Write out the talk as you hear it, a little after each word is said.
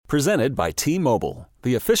Presented by T-Mobile,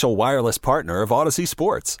 the official wireless partner of Odyssey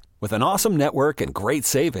Sports. With an awesome network and great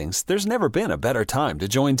savings, there's never been a better time to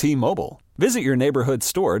join T-Mobile. Visit your neighborhood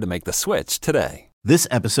store to make the switch today. This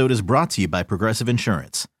episode is brought to you by Progressive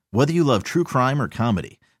Insurance. Whether you love true crime or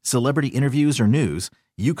comedy, celebrity interviews or news,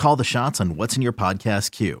 you call the shots on what's in your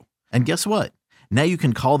podcast queue. And guess what? Now you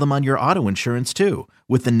can call them on your auto insurance too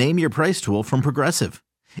with the Name Your Price tool from Progressive.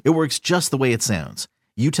 It works just the way it sounds.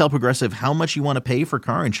 You tell Progressive how much you want to pay for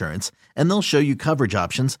car insurance, and they'll show you coverage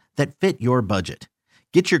options that fit your budget.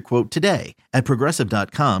 Get your quote today at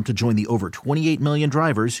Progressive.com to join the over 28 million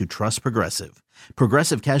drivers who trust Progressive.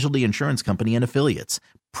 Progressive Casualty Insurance Company and Affiliates.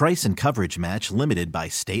 Price and coverage match limited by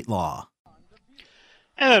state law.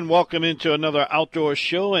 And welcome into another outdoor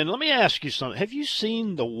show. And let me ask you something. Have you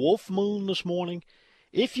seen the wolf moon this morning?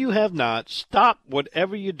 If you have not, stop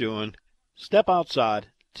whatever you're doing. Step outside.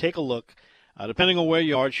 Take a look. Depending on where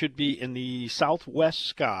you are, it should be in the southwest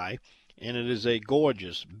sky, and it is a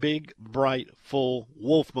gorgeous, big, bright, full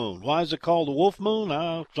wolf moon. Why is it called a wolf moon?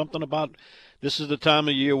 Something about this is the time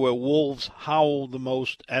of year where wolves howl the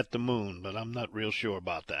most at the moon, but I'm not real sure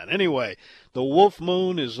about that. Anyway, the wolf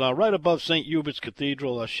moon is right above St. Hubert's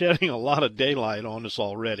Cathedral, shedding a lot of daylight on us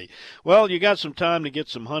already. Well, you got some time to get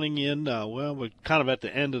some hunting in. We're kind of at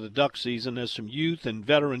the end of the duck season. There's some youth and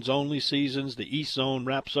veterans-only seasons. The East Zone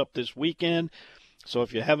wraps up this weekend. So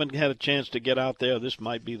if you haven't had a chance to get out there, this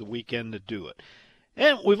might be the weekend to do it.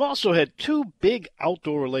 And we've also had two big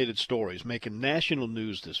outdoor-related stories making national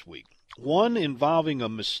news this week. One involving a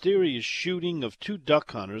mysterious shooting of two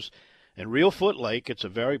duck hunters in Reelfoot Lake. It's a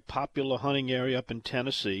very popular hunting area up in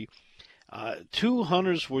Tennessee. Two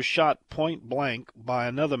hunters were shot point blank by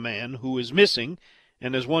another man who is missing,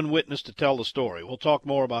 and there's one witness to tell the story. We'll talk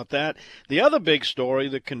more about that. The other big story,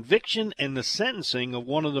 the conviction and the sentencing of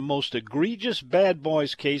one of the most egregious bad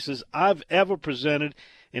boys cases I've ever presented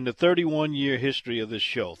in the 31-year history of this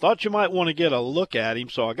show. Thought you might want to get a look at him,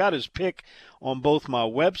 so I got his pick on both my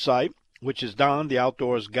website, which is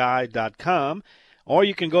dontheoutdoorsguy.com, or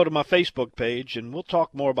you can go to my Facebook page, and we'll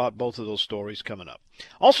talk more about both of those stories coming up.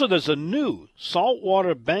 Also, there's a new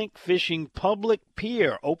saltwater bank fishing public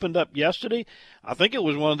pier opened up yesterday. I think it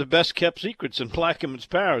was one of the best-kept secrets in Plaquemines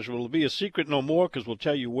Parish. Well, it'll be a secret no more because we'll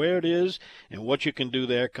tell you where it is and what you can do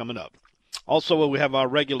there coming up. Also, we have our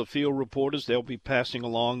regular field reporters. They'll be passing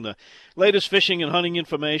along the latest fishing and hunting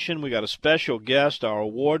information. We got a special guest, our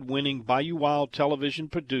award-winning Bayou Wild television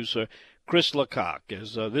producer, Chris Lecoq,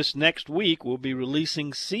 as this next week we'll be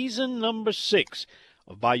releasing season number 6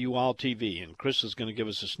 of Bayou Wild TV, and Chris is going to give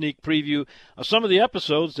us a sneak preview of some of the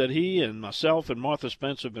episodes that he and myself and Martha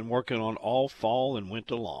Spencer have been working on all fall and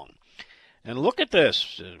winter long. And look at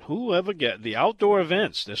this, whoever get the outdoor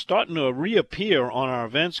events, they're starting to reappear on our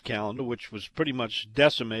events calendar, which was pretty much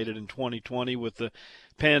decimated in 2020 with the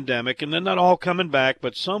pandemic, and they're not all coming back,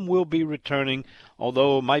 but some will be returning,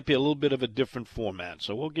 although it might be a little bit of a different format.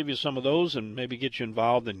 So we'll give you some of those and maybe get you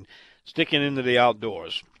involved in sticking into the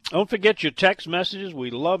outdoors. Don't forget your text messages. We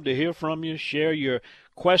love to hear from you. Share your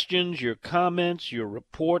questions, your comments, your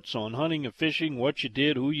reports on hunting and fishing, what you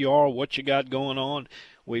did, who you are, what you got going on.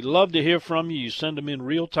 We'd love to hear from you. You send them in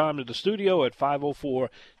real time to the studio at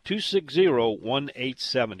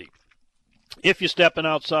 504-260-1870. If you're stepping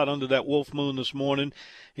outside under that wolf moon this morning,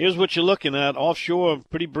 here's what you're looking at. Offshore,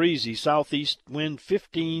 pretty breezy. Southeast wind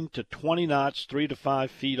 15 to 20 knots, 3 to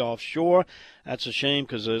 5 feet offshore. That's a shame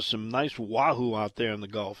because there's some nice wahoo out there in the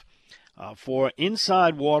Gulf. For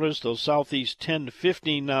inside waters, those southeast 10 to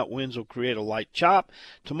 15 knot winds will create a light chop.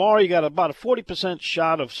 Tomorrow you got about a 40%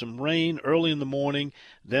 shot of some rain early in the morning,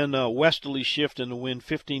 then a westerly shift in the wind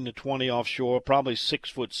 15 to 20 offshore, probably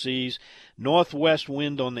 6-foot seas. Northwest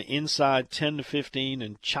wind on the inside 10 to 15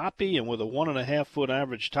 and choppy, and with a 1.5-foot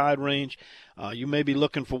average tide range. You may be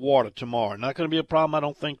looking for water tomorrow. Not going to be a problem, I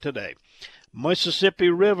don't think, today. Mississippi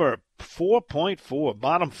River, 4.4,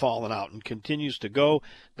 bottom falling out and continues to go.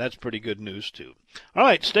 That's pretty good news, too. All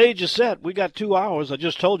right, stage is set. We got 2 hours. I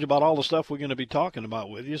just told you about all the stuff we're going to be talking about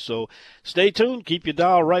with you, so stay tuned. Keep your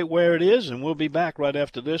dial right where it is, and we'll be back right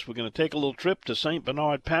after this. We're going to take a little trip to St.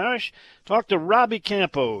 Bernard Parish, talk to Robbie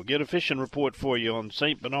Campo, get a fishing report for you on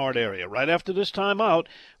St. Bernard area. Right after this time out,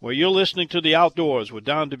 where you're listening to The Outdoors with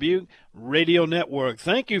Don Dubuque Radio Network.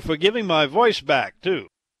 Thank you for giving my voice back, too.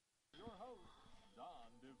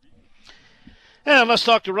 And let's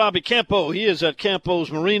talk to Robbie Campo. He is at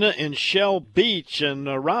Campo's Marina in Shell Beach. And,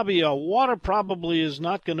 Robbie, water probably is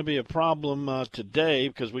not going to be a problem today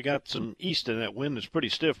because we got some east in that wind that's pretty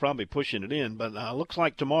stiff, probably pushing it in. But looks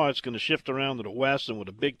like tomorrow it's going to shift around to the west, and with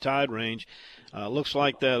a big tide range, looks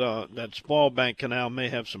like that Spauldbank Canal may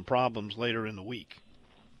have some problems later in the week.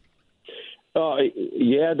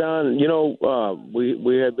 Yeah, Don.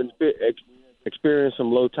 We have been experiencing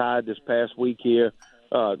some low tide this past week here,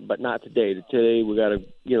 but not today. Today we got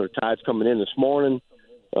tides coming in this morning.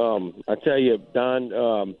 I tell you,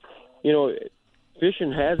 Don,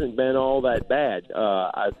 fishing hasn't been all that bad.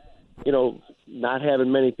 Not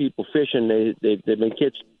having many people fishing, they've been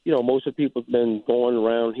catching. Most of the people have been going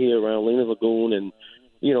around here, around Lena Lagoon, and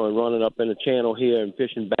and running up in the channel here and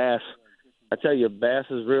fishing bass. I tell you, bass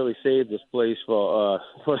has really saved this place for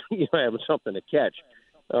having something to catch.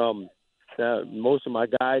 Most of my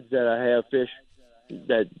guides that I have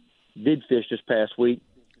that did fish this past week,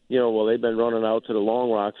 they've been running out to the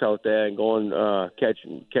long rocks out there and going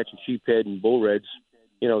catching sheephead and bull reds,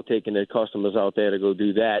 taking their customers out there to go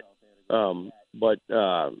do that. But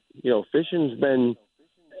fishing's been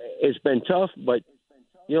tough, but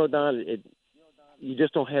Don, you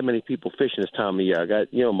just don't have many people fishing this time of year. I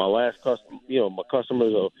got my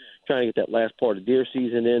customers are trying to get that last part of deer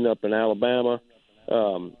season in up in Alabama.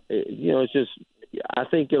 It's just I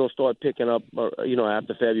think it'll start picking up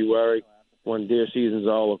after February when deer season's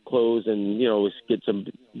all closed and get some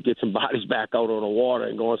bodies back out on the water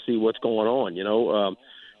and go and see what's going on.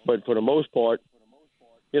 But for the most part,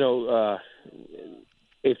 if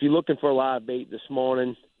you're looking for a live bait this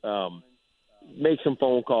morning, make some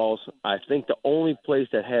phone calls. I think the only place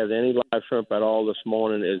that has any live shrimp at all this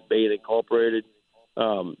morning is Bait Incorporated.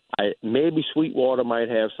 Maybe Sweetwater might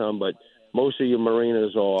have some, but most of your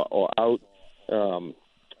marinas are out.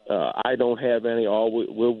 I don't have any.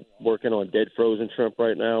 We're working on dead frozen shrimp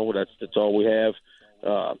right now. That's all we have.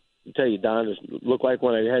 I tell you, Don, it looked like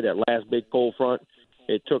when I had that last big cold front,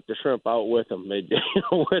 it took the shrimp out with them.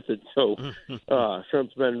 With it. So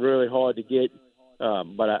shrimp's been really hard to get.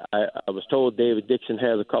 But I was told David Dixon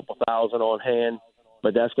has a couple thousand on hand,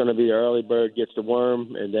 but that's going to be the early bird gets the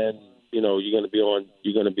worm, and then you're going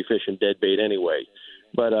to be fishing dead bait anyway.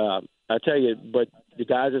 But I tell you, but the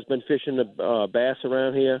guys that's been fishing the bass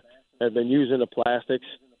around here have been using the plastics.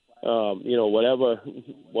 Whatever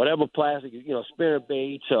plastic, spinner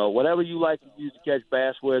baits or whatever you like to use to catch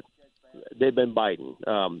bass with, they've been biting,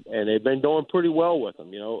 and they've been doing pretty well with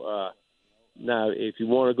them. Now if you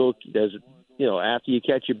want to go, there's after you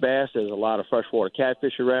catch your bass, there's a lot of freshwater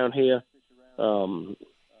catfish around here.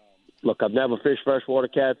 Look, I've never fished freshwater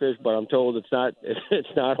catfish, but I'm told it's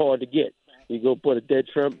not hard to get. You go put a dead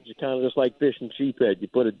shrimp, you kind of just like fishing sheephead. You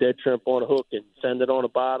put a dead shrimp on a hook and send it on the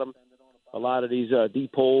bottom. A lot of these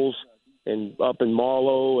deep holes and up in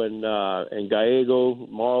Marlow and Gallego,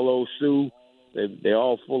 Marlow, Sioux, they're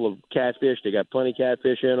all full of catfish. They got plenty of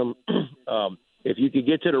catfish in them. If you could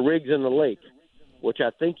get to the rigs in the lake, which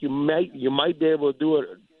I think you might be able to do it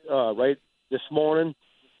right this morning.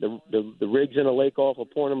 The rigs in the lake off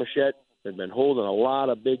of Point of Machette have been holding a lot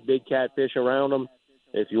of big catfish around them.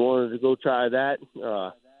 If you wanted to go try that,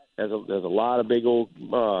 there's a lot of big old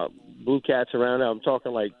blue cats around there. I'm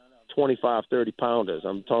talking like 25, 30 pounders.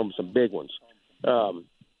 I'm talking some big ones. Like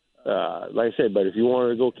I said, but if you wanted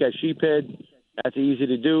to go catch sheephead, that's easy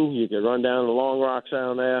to do. You can run down the long rocks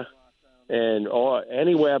down there. Or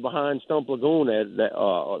anywhere behind Stump Lagoon,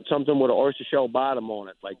 something with an oyster shell bottom on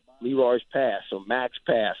it, like Leroy's Pass or Max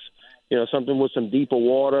Pass, something with some deeper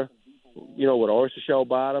water, with an oyster shell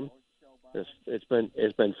bottom. It's been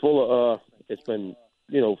full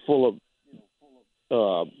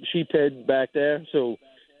of sheephead back there. So,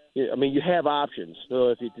 you have options.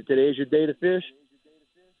 So if today's your day to fish,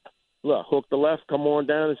 look, hook the left, come on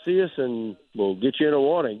down and see us, and we'll get you in the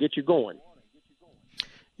water and get you going.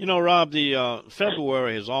 Rob, the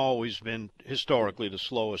February has always been historically the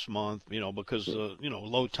slowest month, because,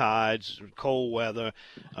 low tides, cold weather,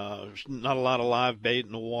 not a lot of live bait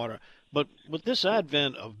in the water. But with this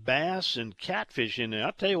advent of bass and catfish in there,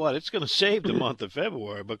 I'll tell you what, it's going to save the month of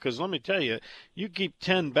February because let me tell you, you keep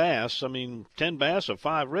 10 bass, 10 bass or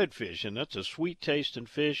 5 redfish, and that's a sweet-tasting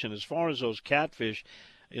fish. And as far as those catfish,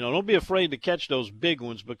 don't be afraid to catch those big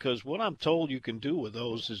ones because what I'm told you can do with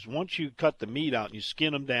those is once you cut the meat out and you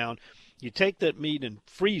skin them down, you take that meat and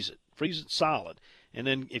freeze it solid. And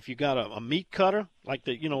then if you got a meat cutter, like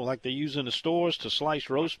they use in the stores to slice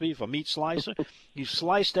roast beef, a meat slicer, you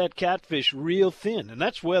slice that catfish real thin. And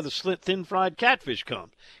that's where the thin fried catfish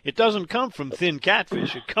comes. It doesn't come from thin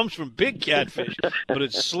catfish. It comes from big catfish, but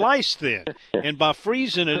it's sliced thin. And by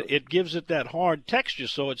freezing it, it gives it that hard texture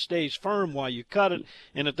so it stays firm while you cut it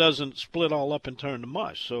and it doesn't split all up and turn to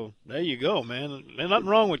mush. So there you go, man. There's nothing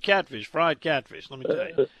wrong with catfish, fried catfish, let me tell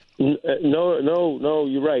you. No,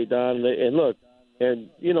 you're right, Don. And look,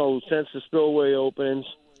 and, since the spillway opens,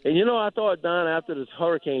 and, I thought, Don, after this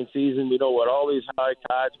hurricane season, with all these high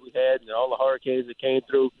tides we had and all the hurricanes that came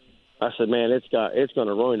through, I said, man, it's going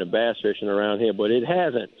to ruin the bass fishing around here, but it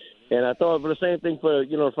hasn't. And I thought for the same thing for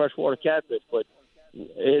freshwater catfish, but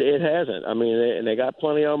it hasn't. I mean, and they got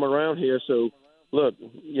plenty of them around here. So look,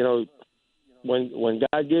 when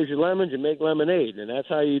God gives you lemons, you make lemonade, and that's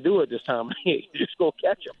how you do it this time of year. You just go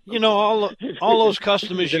catch them. All those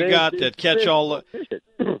customers you got that catch all the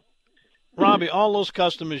Robbie, all those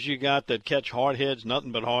customers you got that catch hardheads,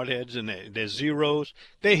 nothing but hardheads, and they're zeros,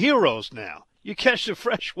 they're heroes now. You catch the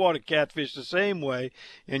freshwater catfish the same way,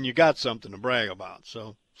 and you got something to brag about.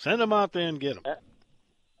 So send them out there and get them.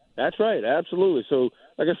 That's right, absolutely. So,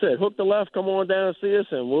 like I said, hook the left, come on down and see us,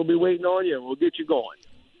 and we'll be waiting on you, and we'll get you going.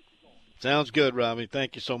 Sounds good, Robbie.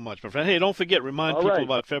 Thank you so much, my friend. Hey, don't forget, remind all people right.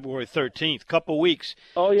 about February 13th. Couple weeks.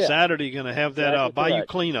 Oh, yeah. Saturday, going to have that Bayou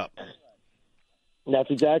cleanup.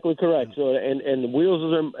 That's exactly correct. So, and the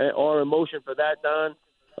wheels are in motion for that, Don.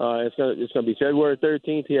 It's gonna be February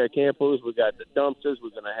 13th here at Campos. We got the dumpsters. We're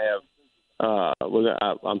gonna have.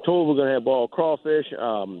 I'm told we're gonna have ball crawfish.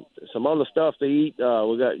 Some other stuff to eat.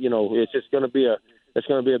 We got. It's just gonna be a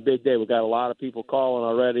big day. We got a lot of people calling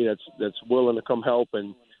already. That's willing to come help,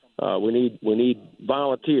 and we need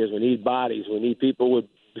volunteers. We need bodies. We need people with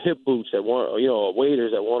hip boots that want.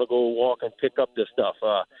 Waiters that want to go walk and pick up this stuff.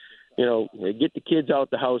 Get the kids out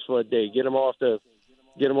the house for a day. Get them off the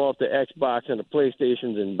Xbox and the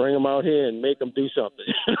PlayStations and bring them out here and make them do something.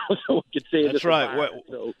 So we can save. That's right.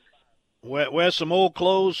 Wear some old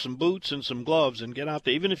clothes, some boots, and some gloves, and get out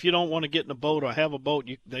there. Even if you don't want to get in a boat or have a boat,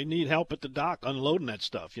 they need help at the dock unloading that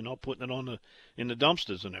stuff. Putting it in the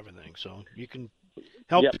dumpsters and everything. So you can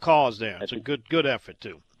help the cause there. It's a good effort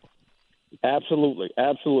too. Absolutely.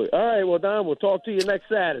 All right. Well, Don, we'll talk to you next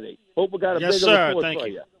Saturday. Hope we got a bigger report for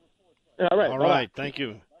you. All right. Thank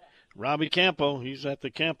you. Robbie Campo, he's at the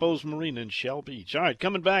Campos Marina in Shell Beach. All right,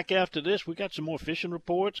 coming back after this, we got some more fishing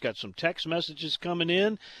reports, got some text messages coming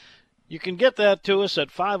in. You can get that to us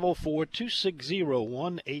at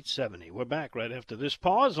 504-260-1870. We're back right after this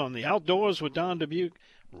pause on the Outdoors with Don Dubuque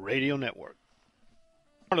Radio Network.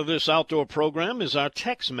 Part of this outdoor program is our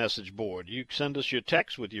text message board. You send us your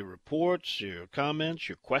text with your reports, your comments,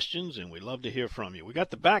 your questions, and we love to hear from you. We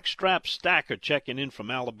got the Backstrap Stacker checking in from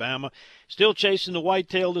Alabama. Still chasing the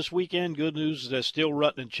whitetail this weekend. Good news is they're still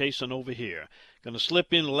rutting and chasing over here. Going to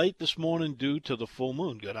slip in late this morning due to the full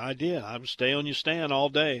moon. Good idea. I would stay on your stand all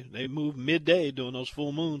day. They move midday during those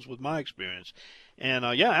full moons with my experience. And,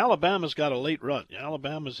 Alabama's got a late rut.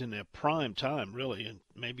 Alabama's in their prime time, really, and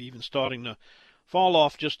maybe even starting to fall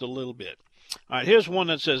off just a little bit. All right, here's one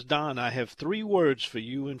that says, Don, I have 3 words for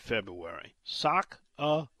you in February.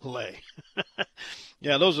 Sac-a-lay.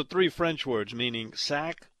 Yeah, those are 3 French words meaning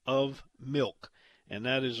sack of milk. And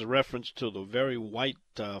that is a reference to the very white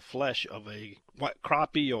flesh of a white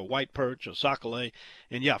crappie or white perch or sac-a-lay.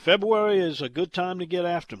 And, February is a good time to get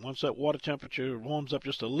after them. Once that water temperature warms up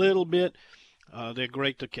just a little bit, they're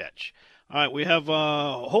great to catch. All right, we have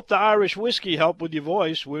Hope the Irish Whiskey help with your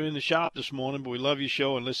voice. We're in the shop this morning, but we love your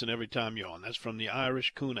show and listen every time you're on. That's from the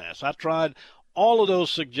Irish Coonass. I tried all of those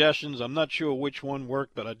suggestions. I'm not sure which one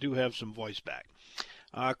worked, but I do have some voice back.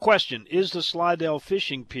 Question, is the Slidell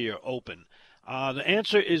Fishing Pier open? The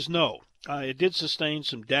answer is no. It did sustain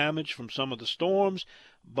some damage from some of the storms,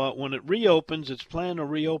 but when it reopens, it's planned to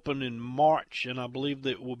reopen in March, and I believe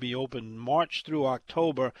that it will be open March through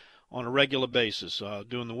October on a regular basis.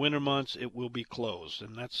 During the winter months, it will be closed,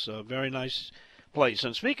 and that's a very nice place.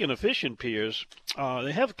 And speaking of fishing piers,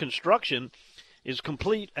 they have construction is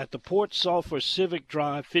complete at the Port Sulphur Civic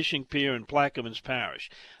Drive Fishing Pier in Plaquemines Parish.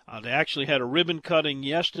 They actually had a ribbon cutting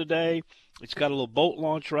yesterday. It's got a little boat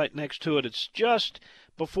launch right next to it. It's just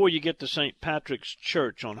before you get to St. Patrick's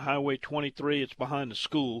Church on Highway 23. It's behind the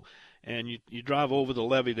school, and you drive over the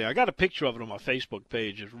levee there. I got a picture of it on my Facebook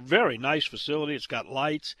page. It's a very nice facility. It's got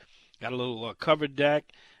lights. Got a little covered deck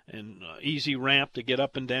and easy ramp to get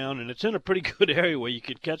up and down, and it's in a pretty good area where you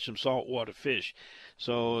could catch some saltwater fish.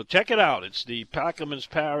 So check it out. It's the Plaquemines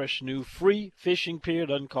Parish new free fishing pier.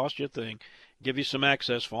 Doesn't cost you a thing. Give you some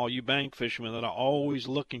access for all you bank fishermen that are always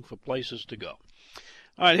looking for places to go.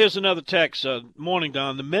 All right, here's another text. Morning,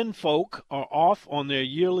 Don. The men folk are off on their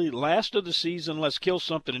yearly last of the season. Let's kill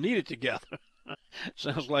something and eat it together.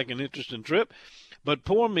 Sounds like an interesting trip. But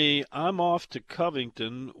poor me, I'm off to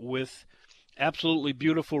Covington with absolutely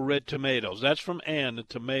beautiful red tomatoes. That's from Ann, the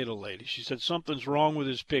tomato lady. She said something's wrong with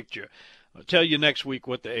his picture. I'll tell you next week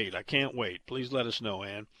what they ate. I can't wait. Please let us know,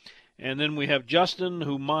 Ann. And then we have Justin,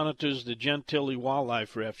 who monitors the Gentilly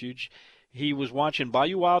Wildlife Refuge. He was watching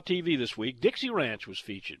Bayou Wild TV this week. Dixie Ranch was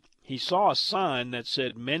featured. He saw a sign that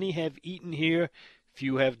said, "Many have eaten here,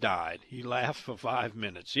 few have died. He laughed for 5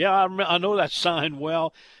 minutes. Yeah, I know that sign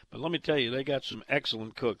well, but let me tell you, they got some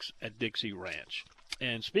excellent cooks at Dixie Ranch.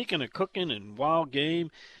 And speaking of cooking and wild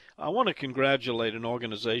game, I want to congratulate an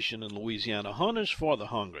organization in Louisiana, Hunters for the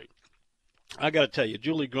Hungry. I got to tell you,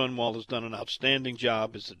 Julie Grunwald has done an outstanding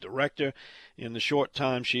job as the director in the short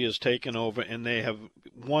time she has taken over, and they have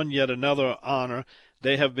won yet another honor.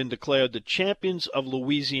 They have been declared the champions of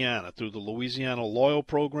Louisiana through the Louisiana Loyal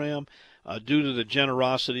Program due to the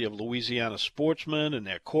generosity of Louisiana sportsmen and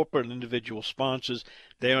their corporate and individual sponsors.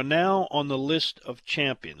 They are now on the list of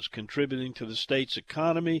champions, contributing to the state's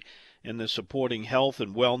economy, and they're supporting health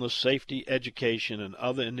and wellness, safety, education, and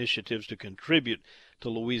other initiatives to contribute to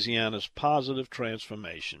Louisiana's positive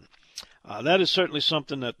transformation. That is certainly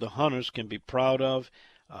something that the Hunters can be proud of.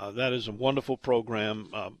 That is a wonderful program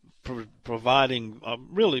providing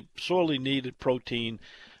really sorely needed protein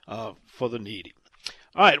for the needy.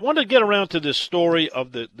 All right, I wanted to get around to this story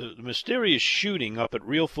of the mysterious shooting up at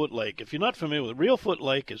Reelfoot Lake. If you're not familiar with it, Reelfoot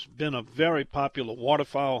Lake has been a very popular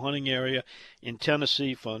waterfowl hunting area in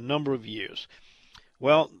Tennessee for a number of years.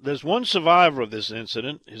 Well, there's one survivor of this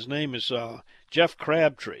incident. His name is Jeff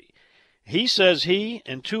Crabtree. He says he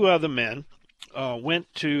and two other men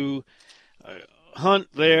went to hunt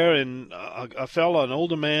there, and a fellow, an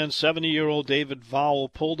older man, 70-year-old David Vowell,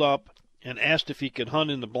 pulled up and asked if he could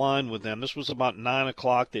hunt in the blind with them. This was about 9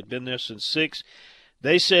 o'clock. They'd been there since 6.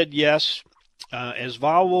 They said yes. As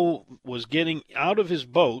Vowell was getting out of his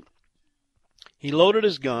boat, he loaded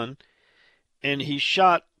his gun, and he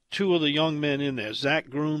shot two of the young men in there, Zach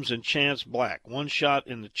Grooms and Chance Black. One shot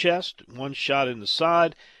in the chest, one shot in the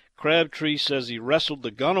side. Crabtree says he wrestled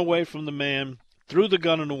the gun away from the man, threw the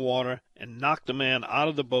gun in the water, and knocked the man out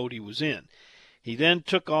of the boat he was in. He then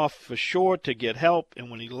took off for shore to get help, and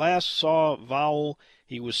when he last saw Vowell,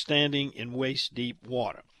 he was standing in waist-deep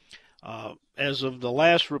water. As of the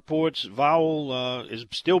last reports, Vowell is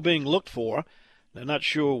still being looked for. They're not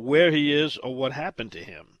sure where he is or what happened to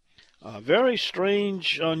him. Very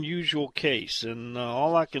strange, unusual case, and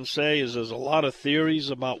all I can say is there's a lot of theories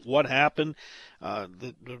about what happened.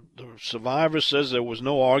 The survivor says there was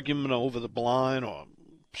no argument over the blind or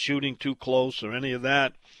shooting too close or any of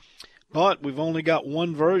that. But we've only got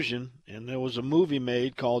one version, and there was a movie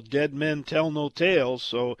made called Dead Men Tell No Tales,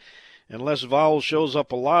 so unless Vowell shows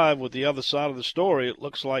up alive with the other side of the story, it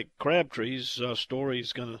looks like Crabtree's story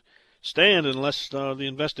is going to stand unless the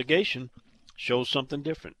investigation shows something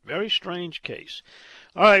different. Very strange case.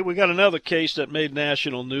 All right, we got another case that made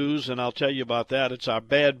national news, and I'll tell you about that. It's our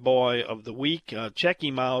bad boy of the week. Check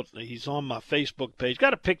him out. He's on my Facebook page.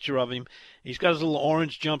 Got a picture of him. He's got his little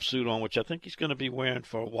orange jumpsuit on, which I think he's going to be wearing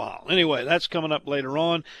for a while. Anyway, that's coming up later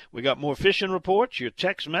on. We got more fishing reports, your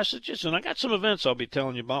text messages, and I got some events I'll be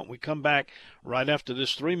telling you about when we come back right after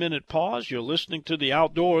this 3-minute pause. You're listening to The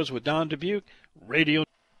Outdoors with Don Dubuque, Radio.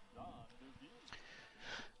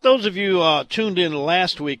 Those of you tuned in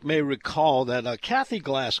last week may recall that Kathy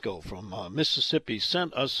Glasgow from Mississippi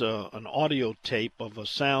sent us an audio tape of a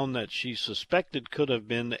sound that she suspected could have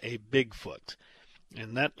been a Bigfoot,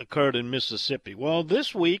 and that occurred in Mississippi. Well,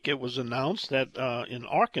 this week it was announced that in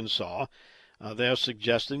Arkansas they're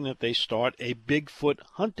suggesting that they start a Bigfoot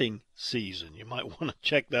hunting season. You might want to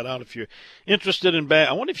check that out if you're interested in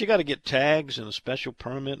I wonder if you got to get tags and a special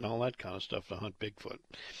permit and all that kind of stuff to hunt Bigfoot.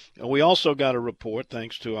 We also got a report,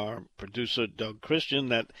 thanks to our producer Doug Christian,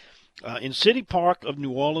 that in City Park of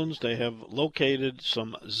New Orleans, they have located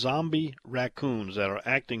some zombie raccoons that are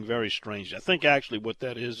acting very strange. I think actually what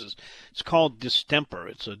that is it's called distemper.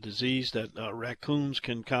 It's a disease that raccoons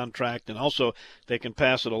can contract, and also they can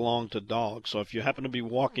pass it along to dogs. So if you happen to be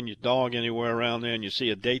walking your dog anywhere around there and you see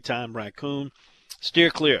a daytime raccoon, steer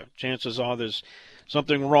clear. Chances are there's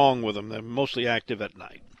something wrong with them. They're mostly active at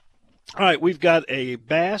night. All right, we've got a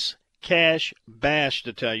Bass Cash Bash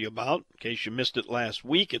to tell you about. In case you missed it last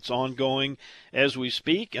week, it's ongoing as we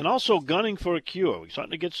speak, and also Gunning for a Cure. We're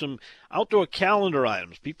starting to get some outdoor calendar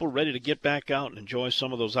items. People ready to get back out and enjoy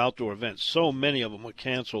some of those outdoor events. So many of them were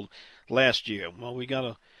canceled last year. Well, we got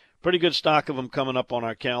a pretty good stock of them coming up on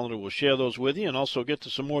our calendar. We'll share those with you and also get to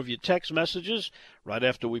some more of your text messages right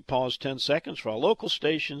after we pause 10 seconds for our local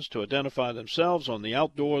stations to identify themselves on the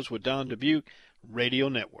Outdoors with Don Dubuque Radio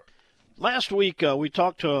Network. Last week, we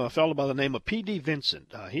talked to a fellow by the name of P.D.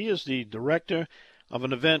 Vincent. He is the director of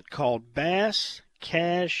an event called Bass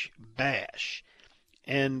Cash Bash.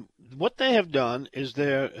 And what they have done is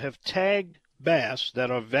they have tagged bass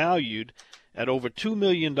that are valued at over $2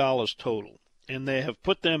 million total. And they have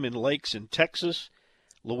put them in lakes in Texas,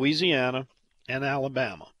 Louisiana, and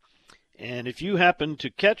Alabama. And if you happen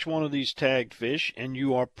to catch one of these tagged fish and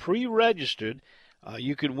you are pre-registered,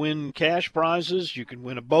 You could win cash prizes, you could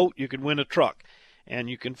win a boat, you could win a truck. And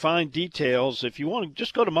you can find details. If you want to,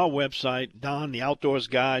 just go to my website,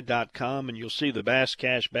 dontheoutdoorsguy.com, and you'll see the Bass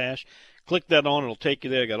Cash Bash. Click that on, it'll take you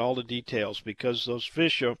there. Got all the details, because those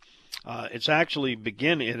fish are, it's actually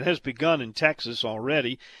it has begun in Texas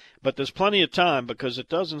already, but there's plenty of time because it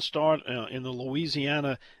doesn't start in the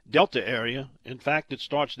Louisiana Delta area. In fact, it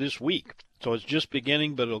starts this week. So it's just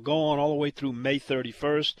beginning, but it'll go on all the way through May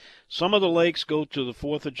 31st. Some of the lakes go to the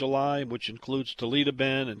 4th of July, which includes Toledo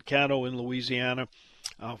Bend and Caddo in Louisiana.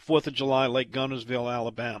 4th of July, Lake Guntersville,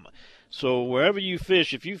 Alabama. So wherever you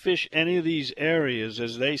fish, if you fish any of these areas,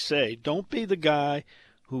 as they say, don't be the guy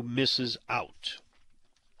who misses out.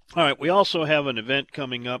 All right, we also have an event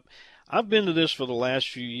coming up. I've been to this for the last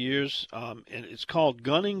few years, and it's called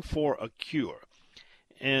Gunning for a Cure.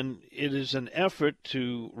 And it is an effort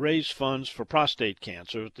to raise funds for prostate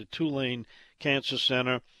cancer at the Tulane Cancer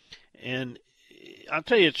Center. And I'll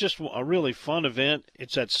tell you, it's just a really fun event.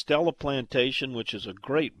 It's at Stella Plantation, which is a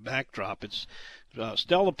great backdrop. It's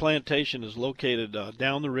Stella Plantation is located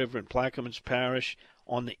down the river in Plaquemines Parish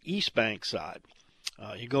on the East Bank side.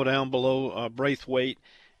 You go down below Braithwaite,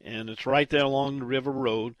 and it's right there along the river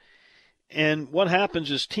road. And what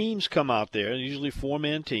happens is teams come out there, usually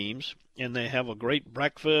 4-man teams, and they have a great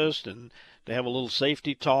breakfast, and they have a little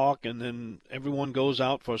safety talk, and then everyone goes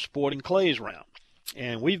out for a sporting clays round.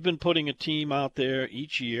 And we've been putting a team out there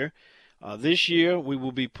each year. This year we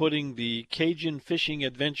will be putting the Cajun Fishing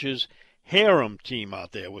Adventures Harem team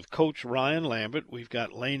out there with Coach Ryan Lambert. We've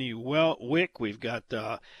got Laney Wick. We've got,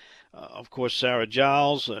 of course, Sarah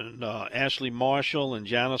Giles and Ashley Marshall and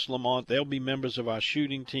Janice Lamont. They'll be members of our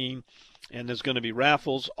shooting team. And there's going to be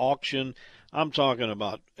raffles, auction. I'm talking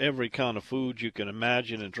about every kind of food you can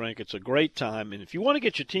imagine and drink. It's a great time. And if you want to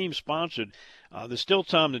get your team sponsored, there's still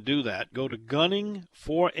time to do that. Go to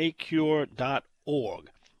gunningforacure.org,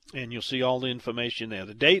 and you'll see all the information there.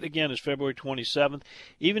 The date, again, is February 27th.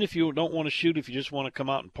 Even if you don't want to shoot, if you just want to come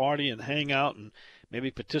out and party and hang out and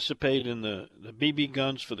maybe participate in the BB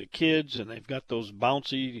guns for the kids, and they've got those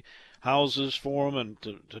bouncy houses for them and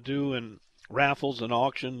to do, and raffles and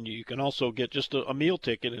auction. You can also get just a meal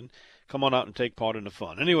ticket and come on out and take part in the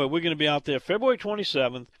fun. Anyway, we're going to be out there February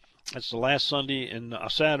 27th. That's the last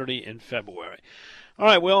Saturday in February. All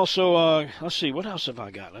right, we also, let's see, what else have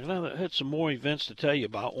I got? I had some more events to tell you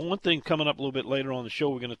about. One thing coming up a little bit later on the show,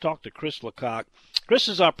 we're going to talk to Chris Lecoq. Chris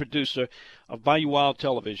is our producer of Bayou Wild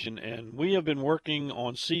Television, and we have been working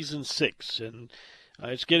on Season 6, and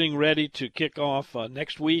it's getting ready to kick off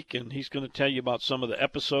next week, and he's going to tell you about some of the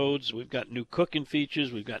episodes. We've got new cooking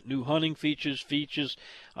features. We've got new hunting features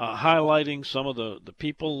highlighting some of the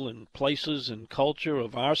people and places and culture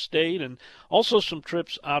of our state, and also some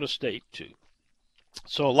trips out of state, too.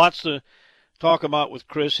 So lots to talk about with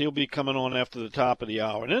Chris. He'll be coming on after the top of the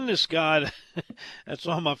hour. And then this guy that's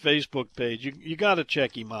on my Facebook page, you got to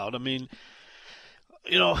check him out. I mean,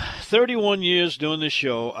 31 years doing this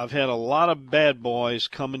show, I've had a lot of bad boys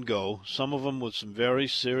come and go, some of them with some very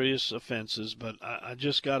serious offenses, but I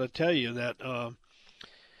just got to tell you that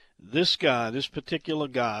this particular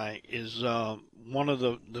guy, is one of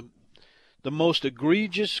the most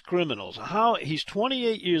egregious criminals. How he's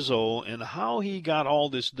 28 years old, and how he got all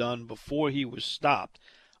this done before he was stopped,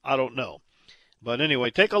 I don't know. But anyway,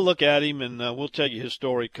 take a look at him, and we'll tell you his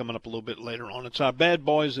story coming up a little bit later on. It's our Bad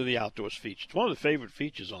Boys of the Outdoors feature. It's one of the favorite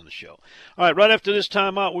features on the show. All right, right after this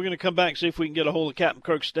timeout, we're going to come back and see if we can get a hold of Captain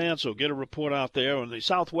Kirk Stansel, get a report out there in the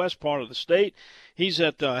southwest part of the state. He's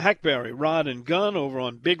at Hackberry Rod and Gun over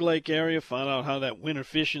on Big Lake area, find out how that winter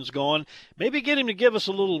fishing's going. Maybe get him to give us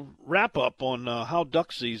a little wrap-up on how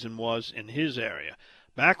duck season was in his area.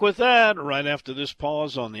 Back with that right after this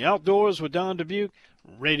pause on the Outdoors with Don Dubuque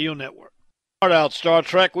Radio Network. Start out Star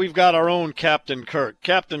Trek, we've got our own Captain Kirk.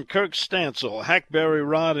 Captain Kirk Stansel, Hackberry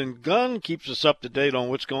Rod and Gun, keeps us up to date on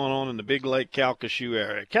what's going on in the Big Lake Calcasieu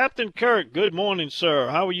area. Captain Kirk, good morning, sir.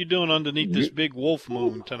 How are you doing underneath this big wolf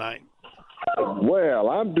moon tonight?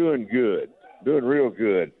 Well, I'm doing good, doing real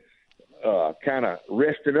good. Kind of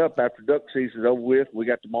resting up after duck season's over with. We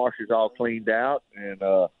got the marshes all cleaned out, and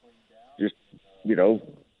just,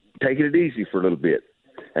 taking it easy for a little bit.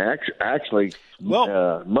 Actually,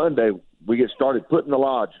 Monday we get started putting the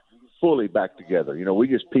lodge fully back together. We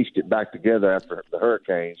just pieced it back together after the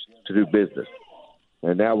hurricanes to do business.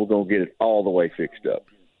 And now we're going to get it all the way fixed up.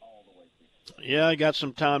 Yeah, I got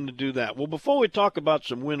some time to do that. Well, before we talk about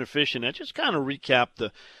some winter fishing, I just kind of recap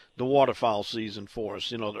the waterfowl season for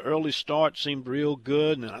us. The early start seemed real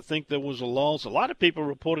good, and I think there was a lull. So a lot of people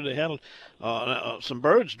reported they had some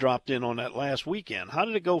birds dropped in on that last weekend. How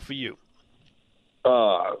did it go for you?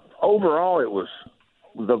 Overall, it was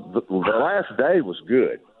the last day was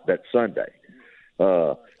good, that Sunday,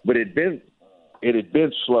 but it had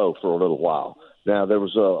been slow for a little while. Now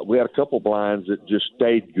we had a couple blinds that just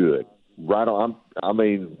stayed good right on. I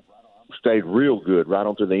mean, stayed real good right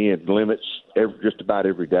on to the end, limits just about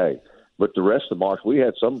every day. But the rest of the marsh, we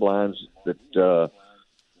had some blinds that,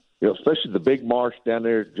 especially the big marsh down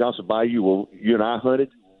there at Johnson Bayou, where you and I hunted.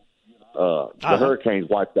 The hurricanes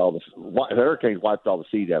wiped all the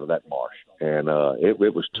seed out of that marsh, and it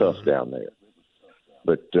was tough down there.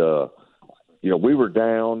 But we were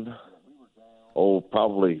down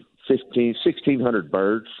probably 1,600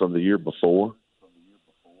 birds from the year before,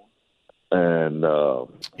 and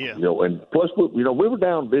and plus we were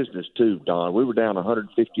down business too, Don. We were down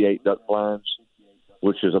 158 duck blinds,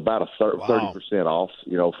 which is about 30% off,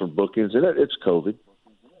 from bookings, and it's COVID.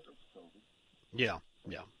 Yeah.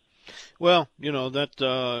 Well,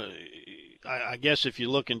 that I guess if you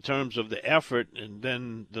look in terms of the effort and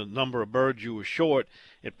then the number of birds you were short,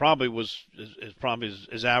 it probably was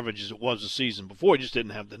as average as it was the season before. You just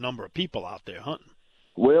didn't have the number of people out there hunting.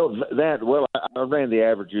 Well, I ran the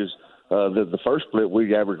averages. The first split,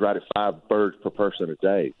 we averaged right at 5 birds per person a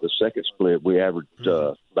day. The second split, we averaged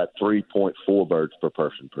about 3.4 birds per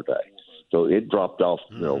person per day. So it dropped off,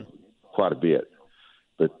 quite a bit.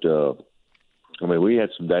 But we had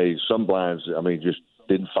some days, some blinds, just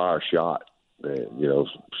didn't fire a shot.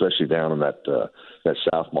 Especially down in that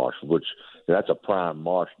South Marsh, which that's a prime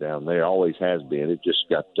marsh down there. Always has been. It just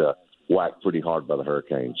got whacked pretty hard by the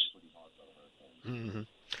hurricanes. Mm-hmm.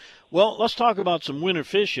 Well, let's talk about some winter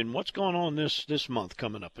fishing. What's going on this month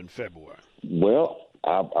coming up in February? Well,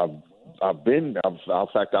 in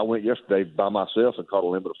fact, I went yesterday by myself and caught a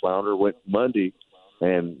limit of flounder. Went Monday,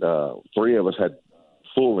 and 3 of us had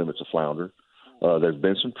full limits of flounder. There's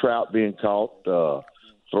been some trout being caught,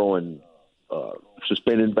 throwing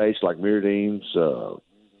suspended baits like Miradines.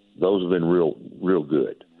 Those have been real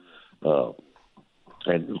good.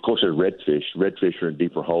 And, of course, there's redfish. Redfish are in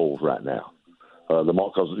deeper holes right now. Because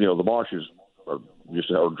the marshes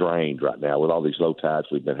are drained right now with all these low tides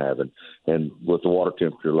we've been having. And with the water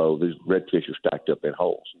temperature low, these redfish are stacked up in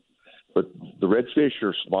holes. But the redfish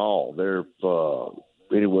are small. They're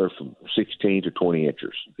anywhere from 16 to 20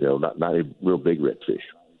 inches, not a real big redfish.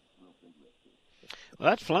 Well,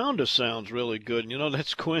 that flounder sounds really good.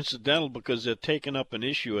 That's coincidental because they're taking up an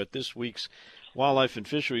issue at this week's Wildlife and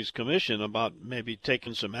Fisheries Commission about maybe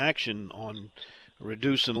taking some action on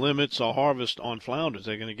reducing limits or harvest on flounders.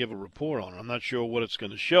 They're going to give a report on it. I'm not sure what it's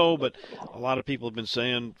going to show, but a lot of people have been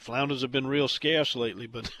saying flounders have been real scarce lately.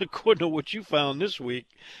 But according to what you found this week,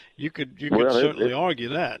 you could certainly argue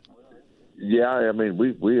that. Yeah, we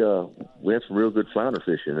have some real good flounder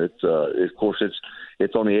fishing. Of course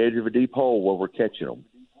it's on the edge of a deep hole where we're catching them.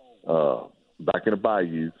 Back in a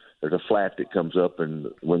bayou, there's a flat that comes up, and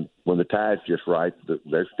when the tide's just right,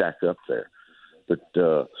 they're stacked up there. But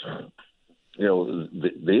the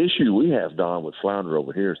issue we have, Don, with flounder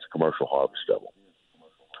over here is the commercial harvest of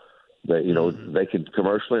them. They can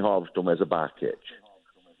commercially harvest them as a bycatch.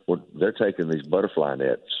 Well, they're taking these butterfly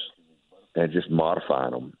nets and just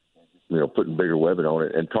modifying them, putting bigger webbing on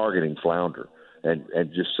it and targeting flounder and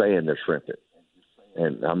just saying they're shrimping.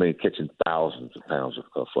 And, catching thousands of pounds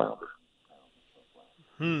of flounder.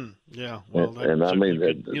 Yeah. Well,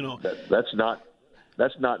 that's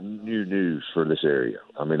not new news for this area.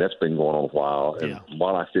 That's been going on a while, and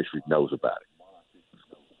Wildlife Fisheries knows about it.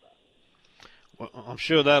 Well, I'm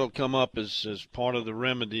sure that'll come up as part of the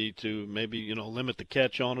remedy to maybe, limit the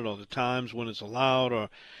catch on it or the times when it's allowed or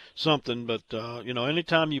something. But,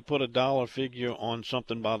 anytime you put a dollar figure on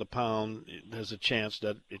something by the pound, there's a chance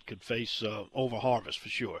that it could face over-harvest for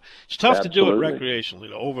sure. It's tough Absolutely. to do it recreationally,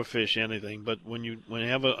 to overfish anything. But when you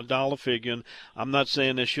have a dollar figure, and I'm not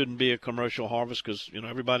saying there shouldn't be a commercial harvest because,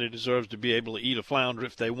 everybody deserves to be able to eat a flounder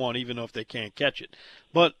if they want, even if they can't catch it.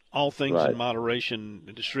 But all things in moderation,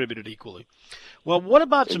 distributed equally. Well, what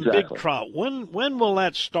about some big trout? When will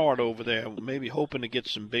that start over there? Maybe hoping to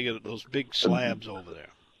get those big slabs over there.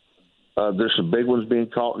 There's some big ones being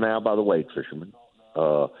caught now by the wade fishermen.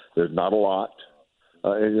 There's not a lot.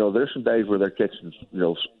 And, there's some days where they're catching,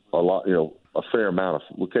 a lot,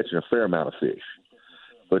 we're catching a fair amount of fish.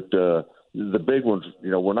 But the big ones,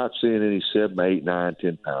 we're not seeing any 7, 8, 9,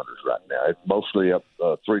 10 pounders right now. It's mostly up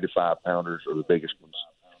 3 to 5 pounders are the biggest ones,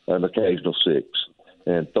 and occasional 6.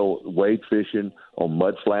 And wade fishing on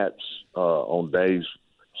mud flats on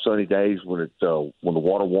sunny days when the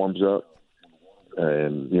water warms up.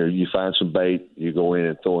 And, you find some bait, you go in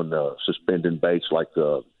and throw in suspended baits like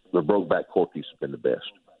the brokeback corkies have been the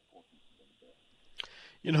best.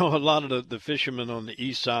 You know, a lot of the fishermen on the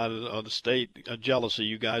east side of the state are jealous of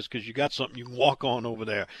you guys because you got something you can walk on over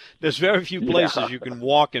there. There's very few places you can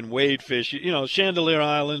walk and wade fish. You know, Chandelier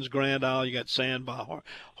Islands, Grand Isle, you got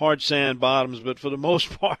hard sand bottoms, but for the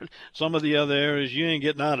most part, some of the other areas, you ain't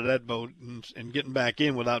getting out of that boat and getting back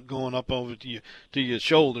in without going up over to your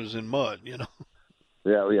shoulders in mud, you know.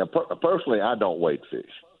 Yeah. Personally, I don't wade fish.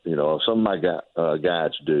 You know, some of my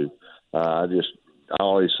guides do. I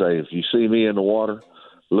always say, if you see me in the water,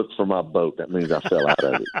 look for my boat. That means I fell out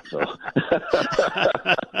of it.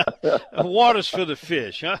 So. Water's for the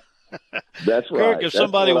fish, huh? That's right. Kirk, if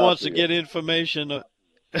somebody wants to get information,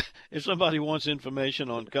 if somebody wants information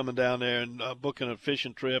on coming down there and booking a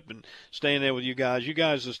fishing trip and staying there with you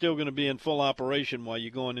guys are still going to be in full operation while you're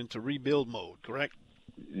going into rebuild mode, correct?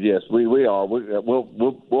 Yes, we are.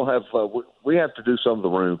 We'll have we have to do some of the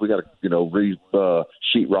rooms. We got to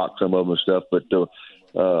sheetrock some of them and stuff, but.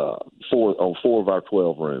 4 of our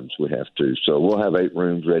 12 rooms we have to. So we'll have 8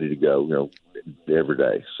 rooms ready to go, every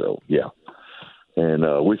day. So, yeah. And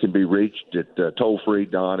we can be reached at toll-free,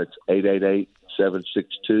 Don. It's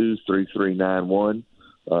 888-762-3391.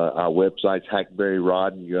 Our website's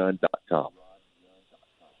hackberryrodandgun.com.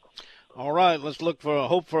 All right, let's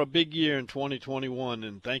hope for a big year in 2021,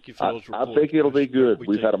 and thank you for those reports. I think it'll be good.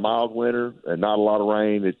 We've had a mild winter and not a lot of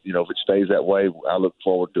rain. If it stays that way, I look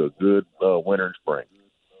forward to a good winter and spring.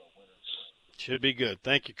 Should be good.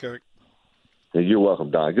 Thank you, Kirk. And you're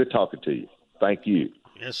welcome, Don. Good talking to you. Thank you.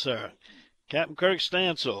 Yes, sir. Captain Kirk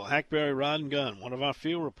Stansel, Hackberry Rod and Gun, one of our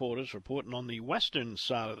field reporters reporting on the western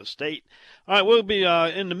side of the state. All right, we'll be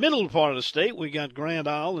in the middle part of the state. We got Grand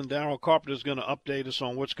Isle, and Daryl Carpenter's going to update us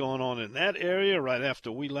on what's going on in that area right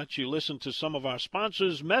after we let you listen to some of our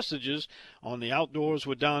sponsors' messages on the Outdoors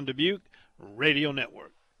with Don Dubuque Radio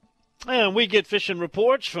Network. And we get fishing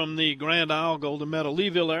reports from the Grand Isle Golden Meadow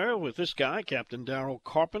Leeville area with this guy, Captain Daryl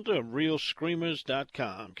Carpenter of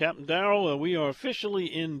ReelScreamers.com. Captain Daryl, we are officially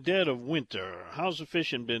in dead of winter. How's the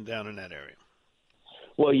fishing been down in that area?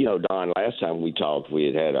 Well, Don, last time we talked,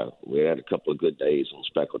 we had a couple of good days on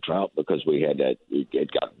speckled trout because it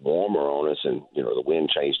got warmer on us, and the wind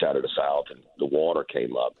changed out of the south and the water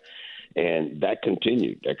came up. And that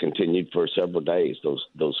continued. That continued for several days.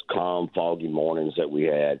 Those calm, foggy mornings that we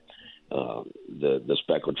had. The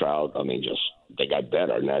speckled trout, they got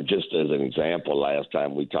better. Now, just as an example, last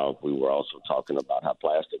time we talked, we were also talking about how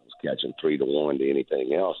plastic was catching 3 to 1 to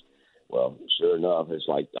anything else. Well, sure enough, it's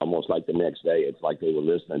almost like the next day, it's like they were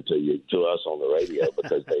listening to us on the radio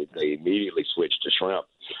because they immediately switched to shrimp.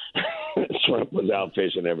 Shrimp was out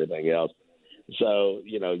fishing everything else. So,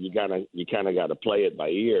 you kind of got to play it by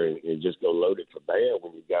ear and just go load it for bear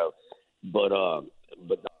when you go. But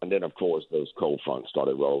then, of course, those cold fronts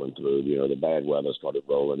started rolling through. The bad weather started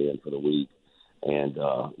rolling in for the week. And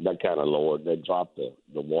that kind of lowered. They dropped the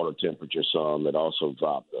water temperature some. It also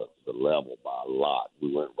dropped the level by a lot.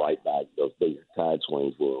 We went right back. Those big tide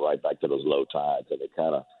swings, we went right back to those low tides. And it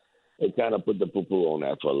kind of put the poo-poo on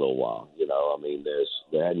that for a little while.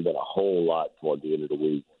 There hadn't been a whole lot toward the end of the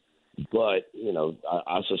week. But,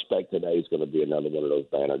 I suspect today is going to be another one of those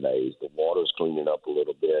banner days. The water's cleaning up a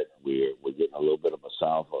little bit. We're getting a little bit of a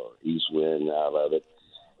south or east wind out of it.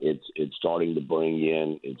 It's starting to bringing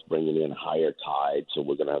in higher tide, so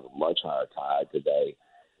we're going to have a much higher tide today.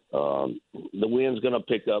 The wind's going to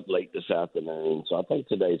pick up late this afternoon, so I think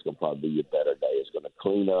today's going to probably be a better day. It's going to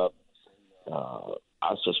clean up.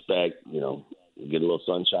 I suspect, get a little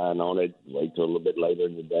sunshine on it, wait till a little bit later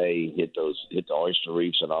in the day, hit the oyster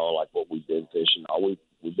reefs and all, like what we've been fishing.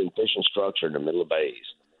 We've been fishing structure in the middle of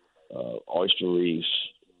bays, oyster reefs,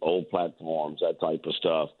 old platforms, that type of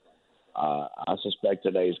stuff. I suspect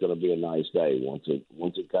today is going to be a nice day once it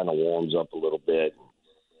kind of warms up a little bit.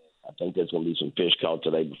 I think there's going to be some fish caught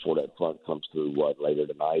today before that front comes through. Later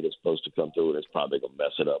tonight it's supposed to come through, and it's probably going to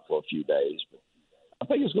mess it up for a few days. But I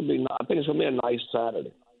think it's going to be a nice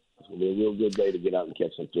Saturday. It's going to be a real good day to get out and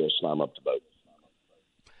catch some fish, slam up the boat.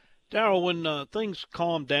 Daryl, when things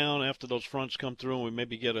calm down after those fronts come through and we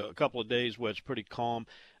maybe get a couple of days where it's pretty calm,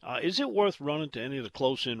 is it worth running to any of the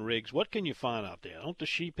close-in rigs? What can you find out there? Don't the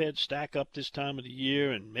sheepheads stack up this time of the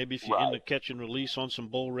year? And maybe if you're in the catch and release on some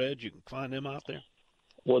bull reds, you can find them out there?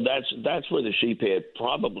 Well, that's where the sheephead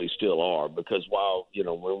probably still are, because while,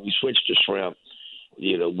 when we switched to shrimp,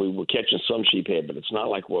 we were catching some sheephead, but it's not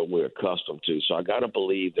like what we're accustomed to. So I got to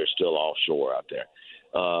believe they're still offshore out there.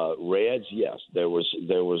 Reds, yes, there was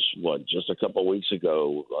just a couple of weeks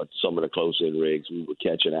ago, some of the close-in rigs we were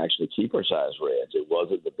catching actually keeper-sized reds. It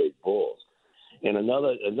wasn't the big bulls. And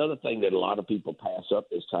another thing that a lot of people pass up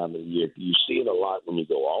this time of the year, you see it a lot when you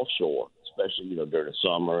go offshore, especially during the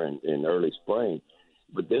summer and early spring.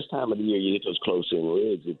 But this time of the year, you get those close-in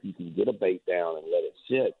rigs. If you can get a bait down and let it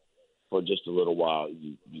sit for just a little while,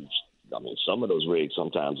 I mean, some of those rigs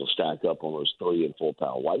sometimes will stack up on those 3 and 4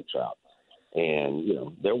 pound white trout. And, you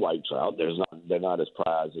know, they're white trout. They're not as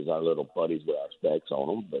prized as our little buddies with our specs on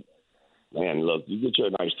them. But, man, look, you get you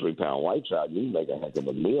a nice 3 pound white trout, you can make a heck of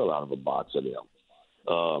a meal out of a box of them.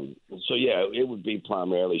 So, yeah, it would be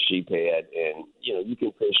primarily sheephead. And, you know, you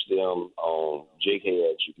can fish them on jig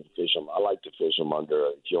heads. You can fish them. I like to fish them under,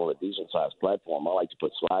 if you're on a decent-sized platform, I like to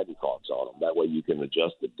put sliding carts on them. That way you can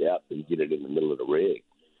adjust the depth and get it in the middle of the rig.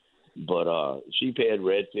 But sheephead,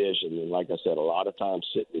 redfish, and then, like I said, a lot of times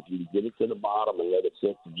if you get it to the bottom and let it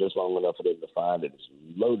sit for just long enough for them to find it, it's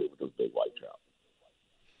loaded with those big white trout.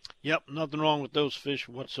 Yep, nothing wrong with those fish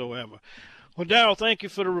whatsoever. Well, Darrell, thank you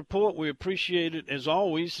for the report. We appreciate it. As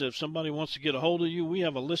always, if somebody wants to get a hold of you, we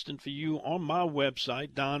have a listing for you on my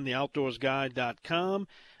website, dontheoutdoorsguy.com,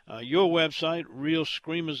 your website,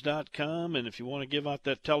 realscreamers.com, and if you want to give out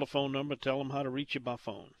that telephone number, tell them how to reach you by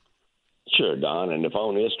phone. Sure, Don, and the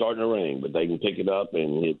phone is starting to ring, but they can pick it up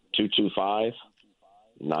and hit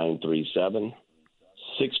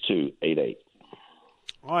 225-937-6288.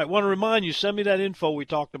 All right, want to remind you, send me that info we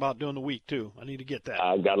talked about during the week, too. I need to get that.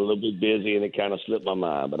 I got a little bit busy, and it kind of slipped my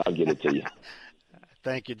mind, but I'll get it to you.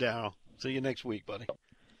 Thank you, Darrell. See you next week, buddy.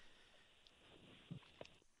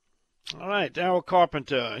 All right, Darrell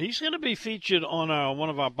Carpenter. He's going to be featured on one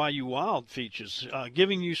of our Bayou Wild features,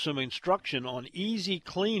 giving you some instruction on easy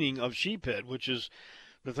cleaning of sheephead, which is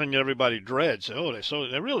the thing that everybody dreads. So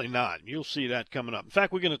they're really not. You'll see that coming up. In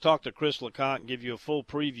fact, we're going to talk to Chris Lecoq and give you a full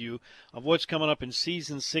preview of what's coming up in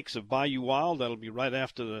Season 6 of Bayou Wild. That'll be right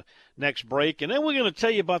after the next break. And then we're going to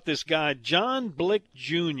tell you about this guy, John Blick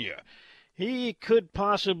Jr. He could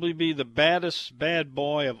possibly be the baddest bad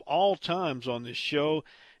boy of all times on this show.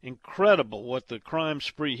 Incredible what the crime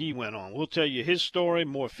spree he went on. We'll tell you his story,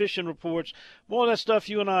 more fishing reports, more of that stuff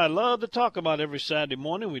you and I love to talk about every Saturday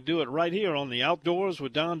morning. We do it right here on the Outdoors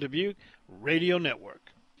with Don Dubuque Radio Network.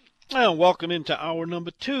 Well, welcome into hour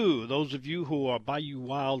number 2. Those of you who are Bayou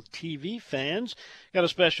Wild TV fans, got a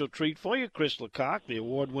special treat for you. Chris Lecoq, the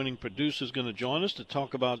award-winning producer, is going to join us to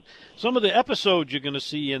talk about some of the episodes you're going to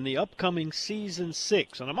see in the upcoming Season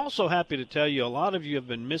 6. And I'm also happy to tell you a lot of you have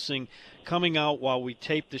been missing coming out while we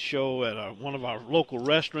tape the show at one of our local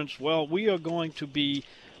restaurants. Well, we are going to be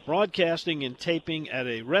broadcasting and taping at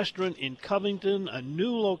a restaurant in Covington, a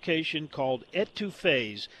new location called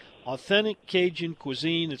Etouffee's. Authentic Cajun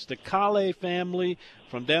cuisine. It's the Calais family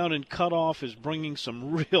from down in Cutoff is bringing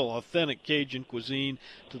some real authentic Cajun cuisine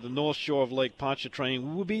to the north shore of Lake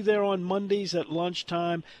Pontchartrain. We'll be there on Mondays at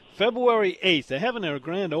lunchtime, February 8th. They're having their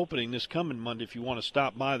grand opening this coming Monday if you want to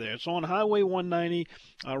stop by there. It's on Highway 190,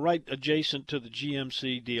 right adjacent to the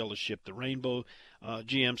GMC dealership, the Rainbow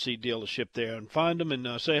GMC dealership there, and find them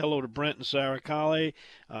and say hello to Brent and Sarah Calais.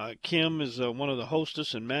 Kim is one of the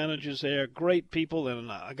hostess and managers there. Great people,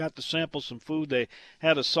 and I got to sample some food. They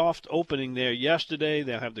had a soft opening there yesterday.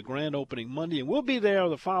 They'll have the grand opening Monday, and we'll be there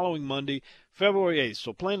the following Monday, February 8th.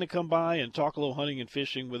 So plan to come by and talk a little hunting and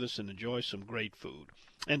fishing with us and enjoy some great food.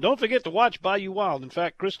 And don't forget to watch Bayou Wild. In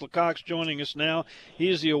fact, Chris Lecoq's joining us now. He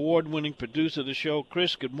is the award-winning producer of the show.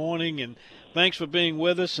 Chris, good morning, and thanks for being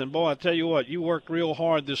with us. And, boy, I tell you what, you worked real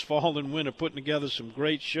hard this fall and winter putting together some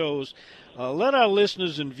great shows. Let our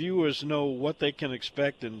listeners and viewers know what they can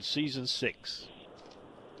expect in Season 6.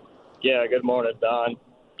 Yeah, good morning, Don.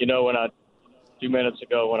 You know, a few minutes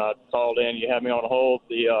ago when I called in, you had me on hold.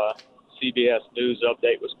 The CBS News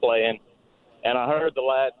update was playing, and I heard the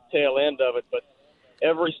last tail end of it, but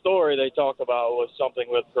every story they talked about was something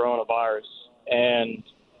with coronavirus. And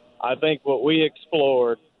I think what we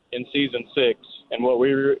explored in Season 6 and what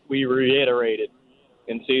we reiterated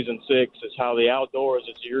in Season 6 is how the outdoors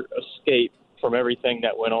is your escape from everything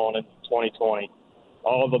that went on in 2020.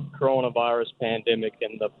 All the coronavirus pandemic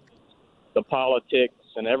and the politics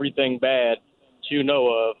and everything bad that you know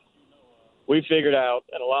of. We figured out,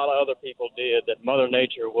 and a lot of other people did, that Mother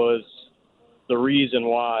Nature was the reason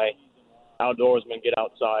why outdoorsmen get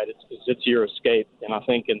outside. It's your escape. And I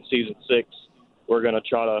think in Season 6, we're going to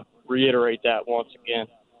try to reiterate that once again.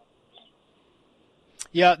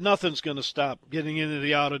 Yeah, nothing's going to stop getting into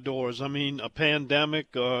the outdoors. I mean, a pandemic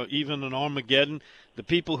or even an Armageddon, the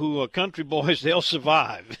people who are country boys, they'll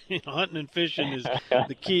survive. Hunting and fishing is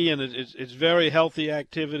the key, and it's very healthy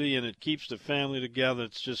activity, and it keeps the family together.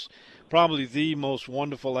 It's just probably the most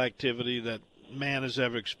wonderful activity that man has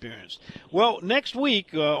ever experienced. Well, next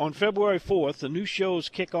week on February 4th, the new shows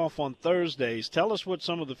kick off on Thursdays. Tell us what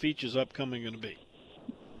some of the features upcoming are going to be.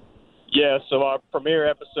 Yeah, so our premiere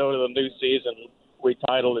episode of the new season, we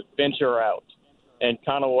titled it Venture Out. And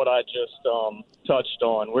kind of what I just touched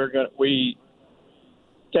on. We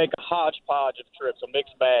take a hodgepodge of trips, a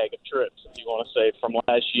mixed bag of trips, if you want to say, from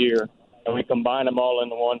last year, and we combine them all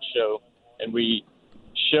into one show, and we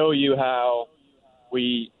show you how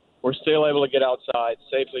we're still able to get outside,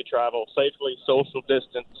 safely travel, safely social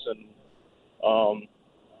distance, and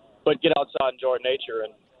but get outside and enjoy nature,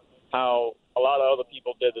 and how a lot of other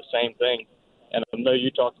people did the same thing. And I know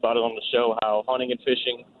you talked about it on the show, how hunting and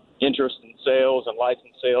fishing interest in sales and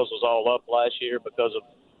license sales was all up last year because of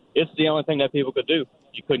it's the only thing that people could do.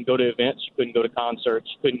 You couldn't go to events, you couldn't go to concerts,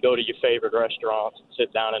 you couldn't go to your favorite restaurants and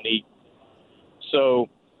sit down and eat. So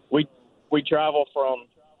we travel from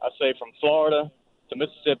Florida to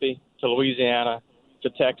Mississippi to Louisiana to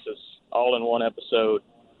Texas all in one episode,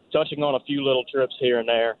 touching on a few little trips here and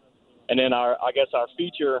there. And then our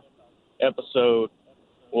feature episode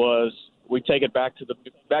was we take it back to the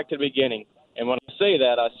beginning. And when I say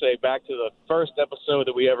that, I say back to the first episode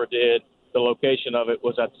that we ever did. The location of it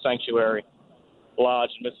was at the Sanctuary Lodge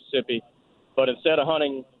in Mississippi. But instead of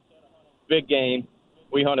hunting big game,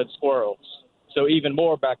 we hunted squirrels. So even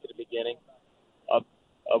more back to the beginning,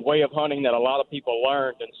 a way of hunting that a lot of people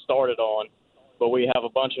learned and started on. But we have a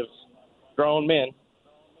bunch of grown men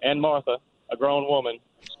and Martha, a grown woman,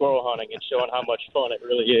 squirrel hunting and showing how much fun it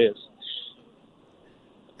really is.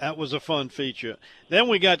 That was a fun feature. Then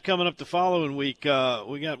we got coming up the following week,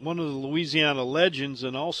 we got one of the Louisiana legends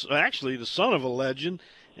and also actually the son of a legend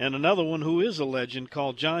and another one who is a legend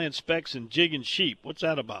called Giant Specks and Jigging Sheep. What's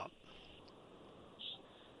that about?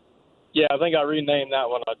 Yeah, I think I renamed that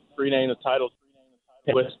one. I renamed the title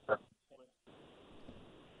Whisper.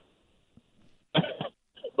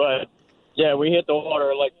 But, yeah, we hit the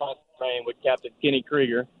water like Pontchartrain with Captain Kenny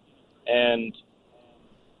Krieger, and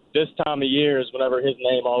this time of year is whenever his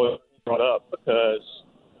name always brought up because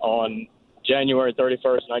on January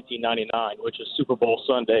 31st, 1999, which is Super Bowl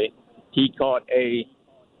Sunday, he caught a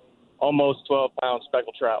almost 12-pound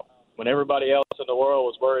speckled trout. When everybody else in the world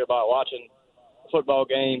was worried about watching a football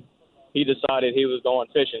game, he decided he was going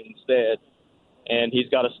fishing instead. And he's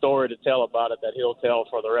got a story to tell about it that he'll tell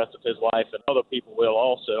for the rest of his life, and other people will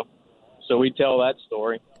also. So we tell that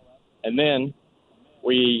story. And then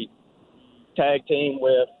we tag team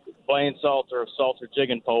with Blaine Salter of Salter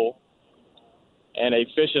Jigging Pole, and a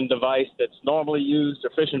fishing device that's normally used, a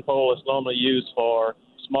fishing pole that's normally used for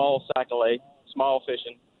small sac-a-lait, small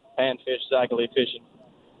fishing, panfish, sac-a-lait fishing.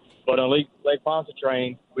 But on Lake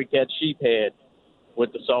Pontchartrain, we catch sheephead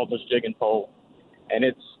with the Salter's Jigging Pole, and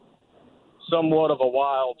it's somewhat of a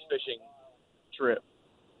wild fishing trip,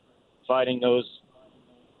 fighting those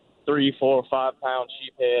 3, 4, 5-pound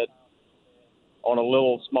sheephead on a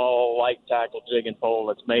little small light tackle jigging pole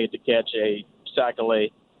that's made to catch a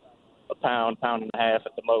sac-a-lait, a pound, pound and a half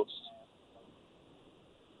at the most.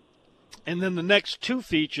 And then the next two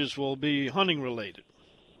features will be hunting related.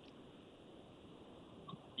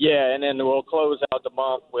 Yeah, and then we'll close out the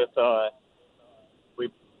month with we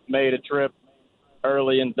made a trip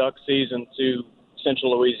early in duck season to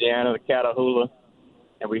central Louisiana, the Catahoula,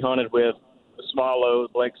 and we hunted with the swallow,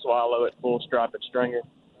 Blake Swallow at Full Striped Stringer.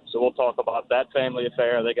 So we'll talk about that family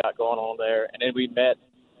affair they got going on there. And then we met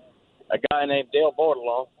a guy named Dale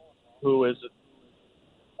Bordelon, who is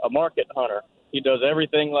a market hunter. He does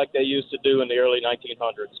everything like they used to do in the early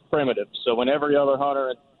 1900s, primitive. So when every other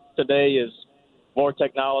hunter today is more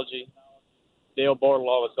technology, Dale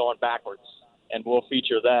Bordelon is going backwards, and we'll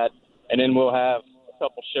feature that. And then we'll have a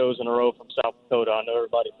couple shows in a row from South Dakota. I know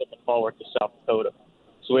everybody's looking forward to South Dakota.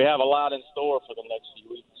 So we have a lot in store for the next few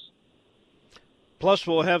weeks. Plus,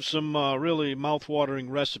 we'll have some really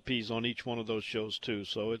mouth-watering recipes on each one of those shows, too.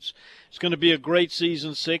 So it's going to be a great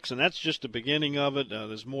Season 6, and that's just the beginning of it.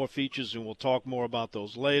 There's more features, and we'll talk more about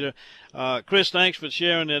those later. Chris, thanks for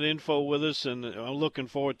sharing that info with us, and I'm looking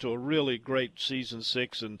forward to a really great Season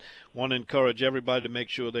 6 and want to encourage everybody to make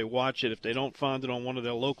sure they watch it. If they don't find it on one of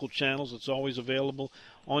their local channels, it's always available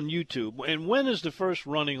on YouTube. And when is the first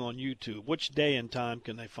running on YouTube? Which day and time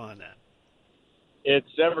can they find that?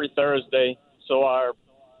 It's every Thursday. So our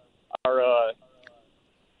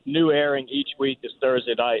new airing each week is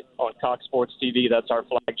Thursday night on Cox Sports TV. That's our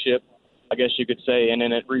flagship, I guess you could say. And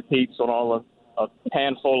then it repeats on a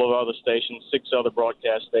handful of other stations, 6 other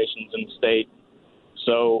broadcast stations in the state.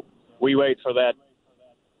 So we wait for that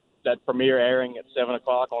premiere airing at 7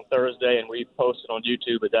 o'clock on Thursday, and we post it on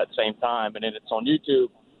YouTube at that same time. And then it's on YouTube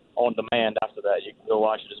on demand after that. You can go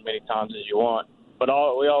watch it as many times as you want. But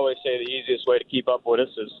we always say the easiest way to keep up with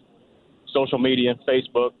us is social media,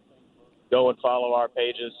 Facebook. Go and follow our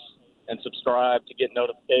pages and subscribe to get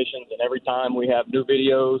notifications. And every time we have new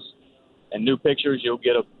videos and new pictures, you'll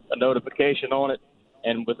get a notification on it.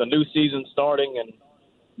 And with a new season starting and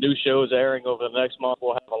new shows airing over the next month,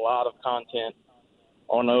 we'll have a lot of content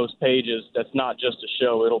on those pages. That's not just a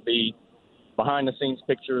show. It'll be behind-the-scenes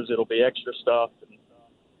pictures. It'll be extra stuff. And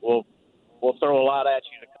we'll throw a lot at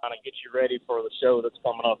you to kind of get you ready for the show that's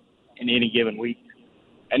coming up in any given week.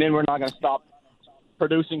 And then we're not going to stop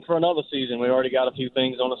producing for another season. We already got a few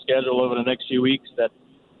things on the schedule over the next few weeks that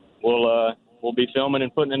we'll be filming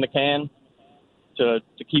and putting in the can to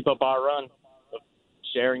keep up our run of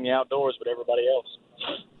sharing the outdoors with everybody else.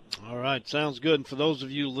 All right, sounds good. And for those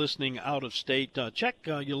of you listening out of state, check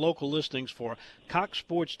your local listings for Cox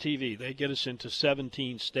Sports TV. They get us into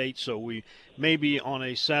 17 states, so we may be on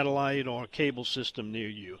a satellite or cable system near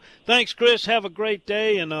you. Thanks, Chris. Have a great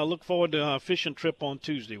day, and look forward to our fishing trip on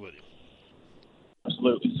Tuesday with you.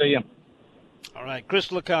 Absolutely. See you. All right,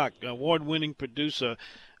 Chris Lecoq, award-winning producer,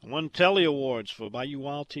 won Telly Awards for Bayou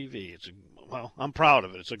Wild TV. Well, I'm proud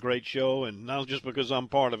of it. It's a great show, and not just because I'm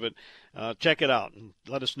part of it. Check it out and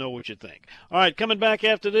let us know what you think. All right, coming back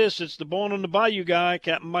after this, it's the Born on the Bayou guy.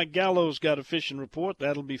 Captain Mike Gallo's got a fishing report.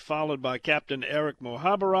 That'll be followed by Captain Eric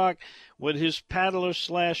Mohabarak with his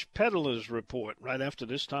paddler/peddlers report right after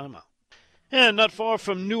this timeout. And not far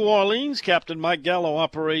from New Orleans, Captain Mike Gallo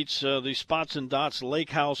operates the Spots and Dots Lake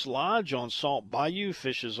House Lodge on Salt Bayou.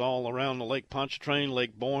 Fishes all around the Lake Pontchartrain,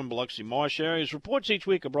 Lake Bourne, Biloxi Marsh areas. Reports each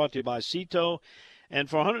week are brought to you by Cito. And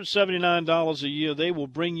for $179 a year, they will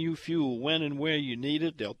bring you fuel when and where you need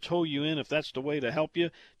it. They'll tow you in if that's the way to help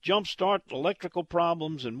you. Jumpstart electrical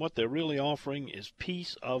problems, and what they're really offering is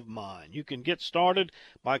peace of mind. You can get started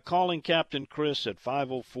by calling Captain Chris at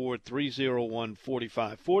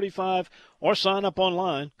 504-301-4545 or sign up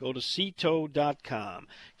online. Go to Cito.com.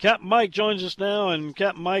 Captain Mike joins us now, and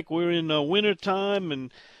Captain Mike, we're in winter time, and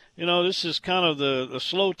you know, this is kind of the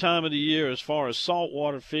slow time of the year as far as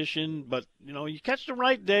saltwater fishing, but, you know, you catch the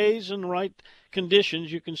right days and the right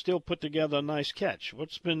conditions, you can still put together a nice catch.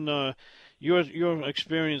 What's been your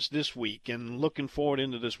experience this week and looking forward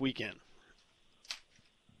into this weekend?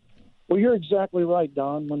 Well, you're exactly right,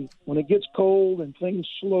 Don. When it gets cold and things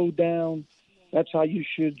slow down, that's how you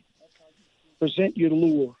should present your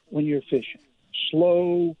lure when you're fishing.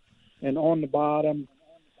 Slow and on the bottom.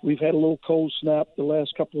 We've had a little cold snap the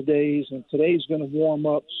last couple of days, and today's going to warm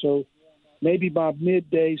up. So maybe by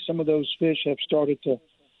midday, some of those fish have started to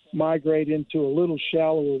migrate into a little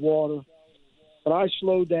shallower water. But I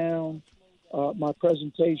slow down my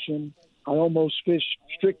presentation. I almost fish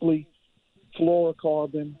strictly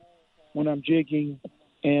fluorocarbon when I'm jigging.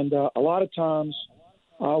 And a lot of times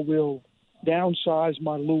I will downsize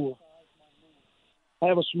my lure. I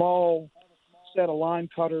have a small set of line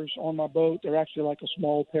cutters on my boat. They're actually like a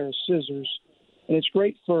small pair of scissors, and it's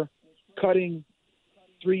great for cutting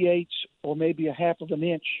 3/8 or maybe a half of an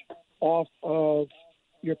inch off of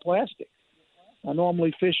your plastic. I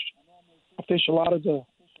normally fish a lot of the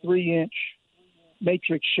 3-inch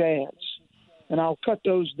matrix shads, and I'll cut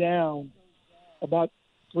those down about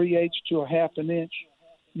 3/8 to a half an inch,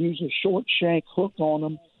 use a short shank hook on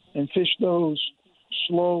them, and fish those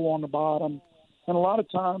slow on the bottom. And a lot of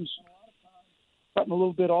times cutting a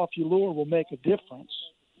little bit off your lure will make a difference.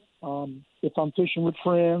 If I'm fishing with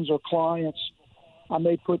friends or clients, I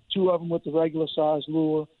may put 2 of them with the regular size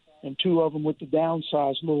lure and 2 of them with the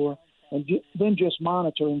downsized lure, and then just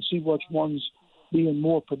monitor and see which one's being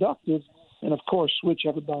more productive, and of course switch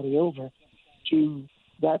everybody over to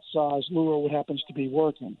that size lure what happens to be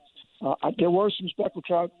working. There were some speckled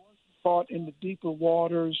trout caught in the deeper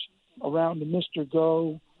waters around the Mr.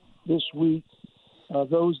 Go this week.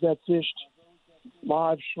 Those that fished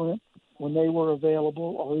live shrimp when they were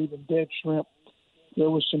available, or even dead shrimp. There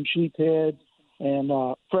was some sheephead and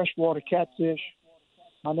freshwater catfish.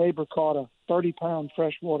 My neighbor caught a 30-pound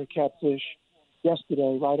freshwater catfish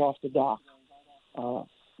yesterday right off the dock.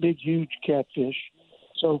 Big, huge catfish.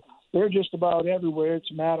 So they're just about everywhere. It's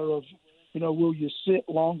a matter of, will you sit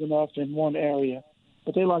long enough in one area?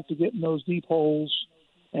 But they like to get in those deep holes,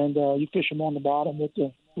 and you fish them on the bottom with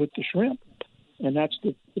the shrimp, and that's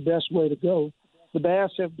the best way to go. The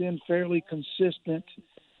bass have been fairly consistent,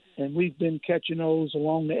 and we've been catching those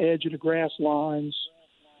along the edge of the grass lines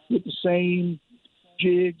with the same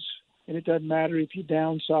jigs, and it doesn't matter if you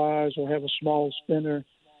downsize or have a small spinner.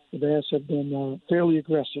 The bass have been fairly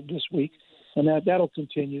aggressive this week, and that'll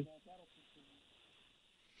continue.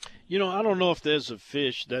 I don't know if there's a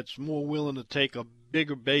fish that's more willing to take a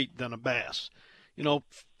bigger bait than a bass.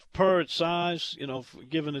 Per its size,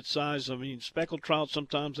 given its size, speckled trout,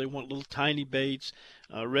 sometimes they want little tiny baits.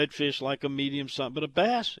 Redfish like a medium size. But a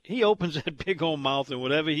bass, he opens that big old mouth, and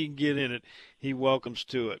whatever he can get in it, he welcomes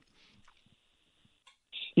to it.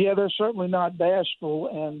 Yeah, they're certainly not bashful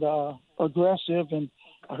and aggressive. And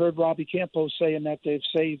I heard Robbie Campos saying that they've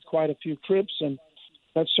saved quite a few trips, and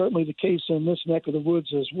that's certainly the case in this neck of the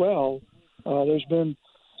woods as well. There's been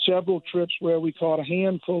several trips where we caught a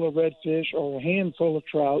handful of redfish or a handful of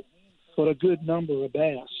trout, but a good number of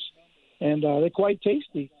bass. And they're quite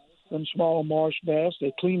tasty, them small marsh bass.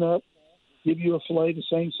 They clean up, give you a fillet the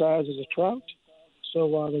same size as a trout.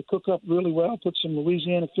 So they cook up really well, put some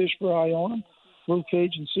Louisiana fish fry on them, a little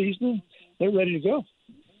Cajun seasoning. They're ready to go.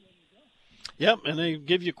 Yep, and they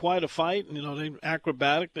give you quite a fight. You know, they're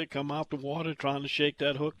acrobatic. They come out the water trying to shake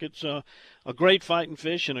that hook. It's a great fighting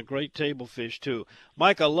fish and a great table fish, too.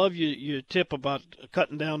 Mike, I love your tip about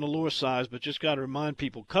cutting down the lure size, but just got to remind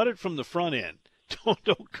people, cut it from the front end.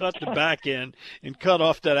 Don't cut the back end and cut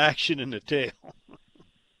off that action in the tail.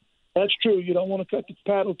 That's true. You don't want to cut the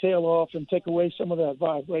paddle tail off and take away some of that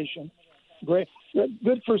vibration. Great.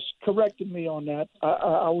 Good for correcting me on that.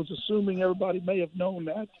 I was assuming everybody may have known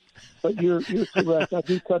that, but you're correct. I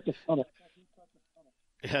do cut the front.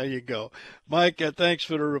 There you go. Mike, thanks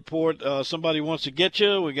for the report. Somebody wants to get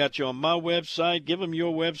you. We got you on my website. Give them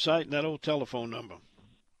your website and that old telephone number.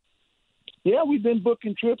 Yeah, we've been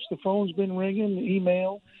booking trips. The phone's been ringing, the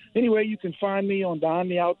email. Anyway, you can find me on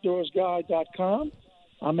DonTheOutdoorsGuy.com.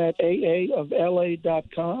 I'm at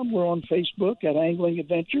aaofla.com. We're on Facebook at Angling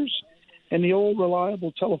Adventures. And the old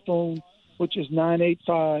reliable telephone, which is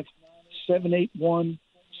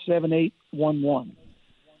 985-781-7811.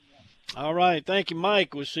 All right. Thank you,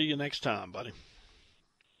 Mike. We'll see you next time, buddy.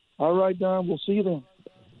 All right, Don. We'll see you then.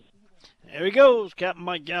 There he goes. Captain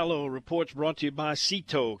Mike Gallo reports brought to you by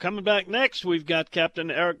Cito. Coming back next, we've got Captain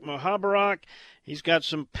Eric Mohabarak. He's got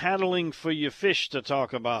some paddling for your fish to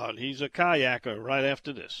talk about. He's a kayaker right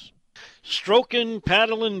after this. Stroking,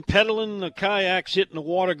 paddling, pedaling, the kayak's hitting the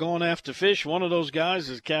water going after fish. One of those guys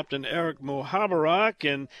is Captain Eric Mohabarak,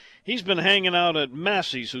 and he's been hanging out at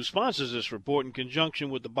Massey's, who sponsors this report in conjunction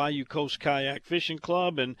with the Bayou Coast Kayak Fishing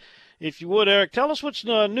Club. And if you would, Eric, tell us what's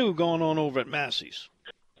new going on over at Massey's.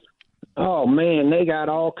 Oh, man, they got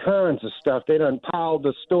all kinds of stuff. They done piled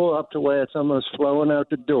the store up to where it's almost flowing out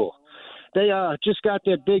the door. They just got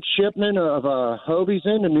their big shipment of Hobies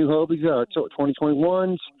in, the new Hobies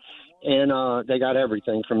 2021s, and they got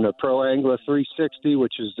everything from the Pro Angler 360,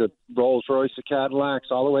 which is the Rolls-Royce of Cadillacs,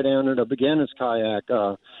 all the way down to the beginner's kayak,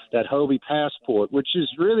 that Hobie Passport, which is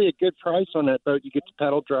really a good price on that boat. You get the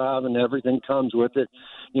pedal drive and everything comes with it.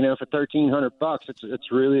 You know, for $1,300, it's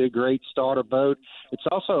really a great starter boat. It's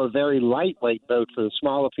also a very lightweight boat for the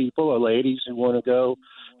smaller people or ladies who want to go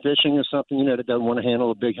fishing or something, you know, that doesn't want to handle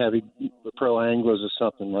a big, heavy pro anglers or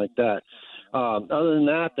something like that. Other than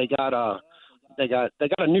that, they got a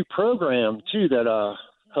new program too that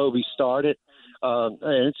Hobie started, and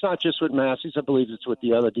it's not just with Massey's. I believe it's with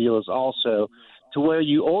the other dealers also, to where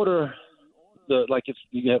you order like if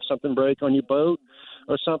you have something break on your boat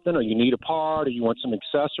or something, or you need a part, or you want some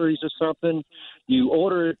accessories or something, you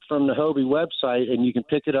order it from the Hobie website, and you can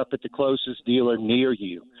pick it up at the closest dealer near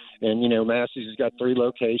you. And, you know, Massey's has got 3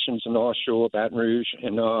 locations in North Shore, Baton Rouge,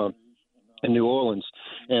 and New Orleans.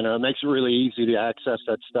 And it makes it really easy to access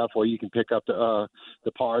that stuff where you can pick up the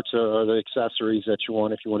parts or the accessories that you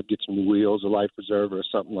want if you want to get some new wheels, a life preserver, or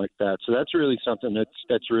something like that. So that's really something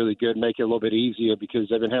that's really good, make it a little bit easier, because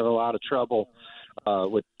they've been having a lot of trouble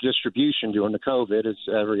with distribution during the COVID, as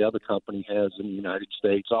every other company has in the United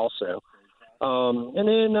States also. And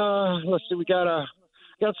then let's see, we got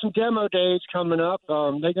some demo days coming up.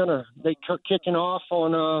 They're kicking off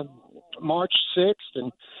on March 6th,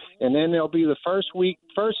 and then there'll be the first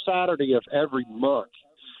Saturday of every month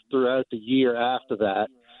throughout the year after that.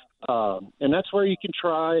 And that's where you can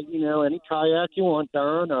try, you know, any kayak you want,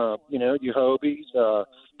 Don, you know, your Hobies.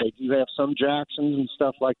 They do have some Jacksons and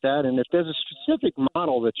stuff like that. And if there's a specific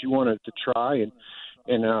model that you wanted to try,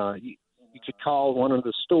 and you could call one of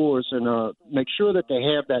the stores and make sure that they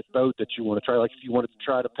have that boat that you want to try. Like if you wanted to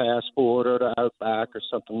try the Passport or the Outback or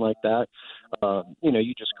something like that, you know,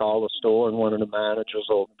 you just call the store and one of the managers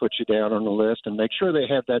will put you down on the list and make sure they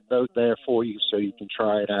have that boat there for you so you can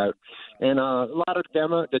try it out. And a lot of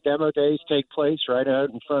the demo days take place right out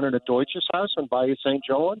in front of the Deutsches House on Bayou St.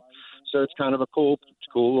 John. So it's kind of a cool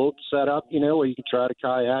little setup, you know, where you can try the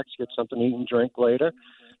kayaks, get something to eat and drink later.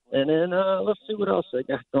 And then let's see what else they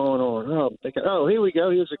got going on. Here we go.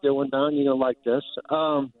 Here's a good one, Don. You're going to like this.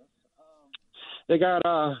 They got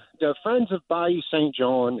the Friends of Bayou St.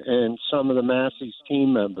 John and some of the Massey's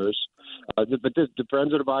team members. But the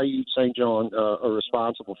Friends of the Bayou St. John are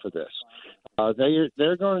responsible for this.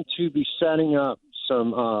 They're going to be setting up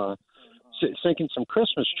sinking some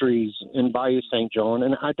Christmas trees in Bayou St. John.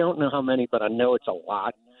 And I don't know how many, but I know it's a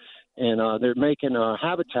lot. and they're making a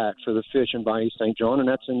habitat for the fish in Bayou St. John, and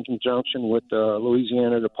that's in conjunction with the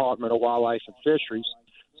Louisiana Department of Wildlife and Fisheries.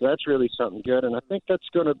 So that's really something good, and I think that's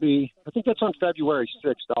on February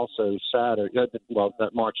 6th also, Saturday. Well,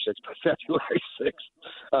 not March 6th, but February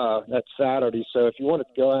 6th. That's Saturday. So if you wanted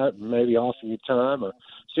to go out and maybe offer your time or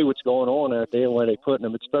see what's going on out there, where they're putting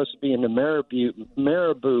them, it's supposed to be in the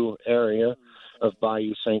Marabou area of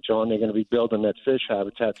Bayou St. John. They're going to be building that fish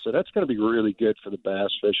habitat, so that's going to be really good for the bass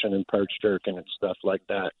fishing and perch jerking and stuff like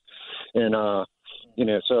that. And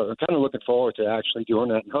so I'm kind of looking forward to actually doing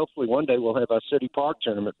that, and hopefully one day we'll have our city park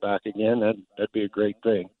tournament back again. That'd be a great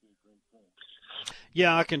thing.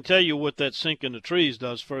 Yeah, I can tell you what that sink in the trees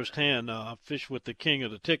does firsthand. I fish with the king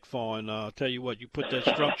of the tick fall, and I'll tell you what, you put that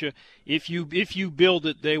structure, if you build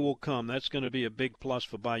it, they will come. That's going to be a big plus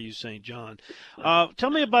for Bayou St. John. Tell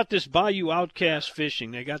me about this Bayou Outcast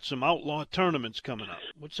fishing. They got some outlaw tournaments coming up.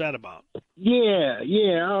 What's that about? Yeah.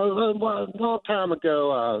 A long time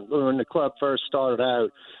ago, when the club first started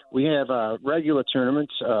out, we have regular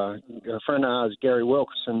tournaments. A friend of ours, Gary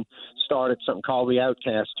Wilkerson, started something called the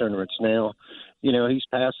Outcast tournaments now. He's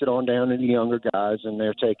passed it on down to the younger guys, and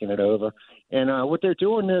they're taking it over. And what they're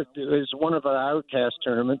doing is one of our Outcast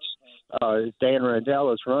tournaments. Dan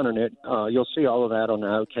Randell is running it. You'll see all of that on the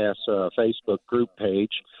Outcast Facebook group page.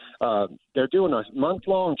 They're doing a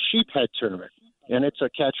month-long sheephead tournament, and it's a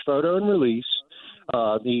catch, photo, and release.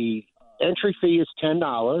 The entry fee is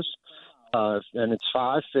 $10, and it's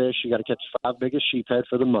 5 fish. You got to catch 5 biggest sheephead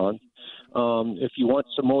for the month. If you want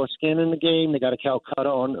some more skin in the game, they got a Calcutta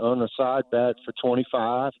on a side bet for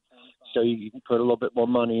 $25, so you can put a little bit more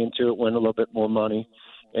money into it, win a little bit more money,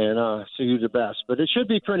 and see who's the best. But it should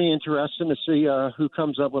be pretty interesting to see who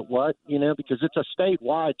comes up with what, because it's a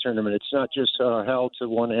statewide tournament. It's not just held to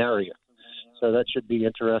one area. So that should be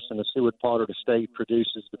interesting to see what part of the state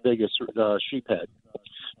produces the biggest sheephead.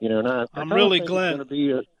 And I'm really glad. It's going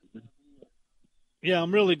to be Yeah,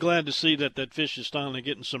 I'm really glad to see that fish is finally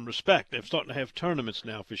getting some respect. They're starting to have tournaments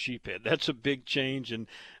now for sheephead. That's a big change, and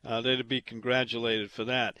they're to be congratulated for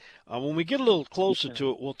that. When we get a little closer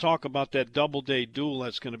to it, we'll talk about that double-day duel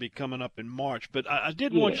that's going to be coming up in March. But I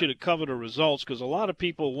did want you to cover the results, because a lot of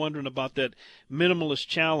people are wondering about that minimalist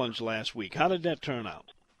challenge last week. How did that turn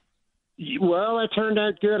out? Well, it turned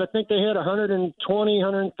out good. I think they had 120,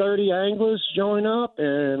 130 anglers join up,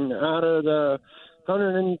 and out of the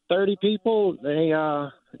 130 people, they,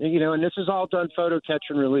 and this is all done photo catch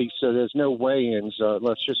and release, so there's no weigh-ins.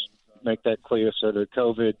 Let's just make that clear. So they're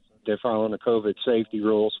following the COVID safety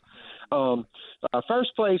rules.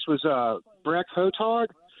 First place was Breck Hotard,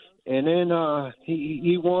 and then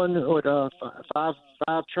he won with five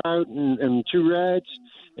trout and 2 reds.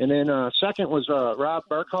 And then second was Rob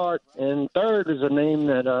Burkhart, and third is a name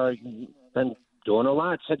that been doing a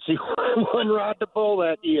lot since he won Rod the Bull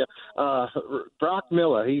that year. Brock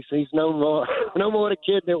Miller. He's no more the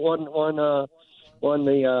kid that won the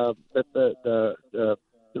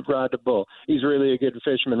Rod the Bull. He's really a good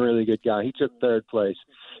fisherman, really good guy. He took third place.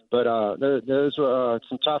 But those were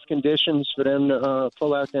some tough conditions for them to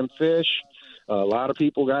pull out them fish. A lot of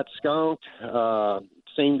people got skunked.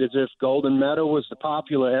 Seemed as if Golden Meadow was the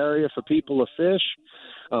popular area for people to fish,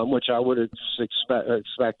 which I would have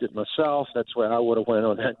expected myself. That's where I would have went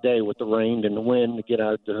on that day with the rain and the wind to get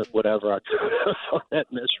out to whatever I could on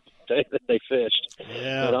that miserable day that they fished.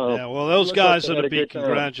 Yeah, well, those guys are to be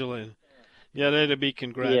congratulated. Yeah, they're to be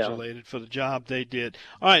congratulated for the job they did.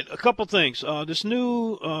 All right, a couple things. This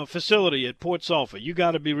new facility at Port Sulphur, you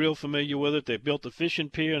got to be real familiar with it. They built a fishing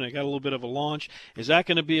pier, and they got a little bit of a launch. Is that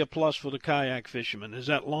going to be a plus for the kayak fishermen? Is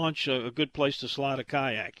that launch a good place to slide a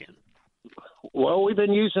kayak in? Well, we've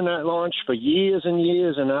been using that launch for years and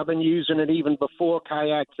years, and I've been using it even before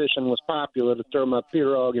kayak fishing was popular to throw my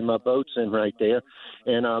pirogue and my boats in right there,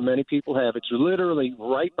 and many people have. It's literally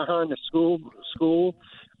right behind the school.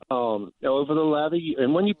 Over the levee.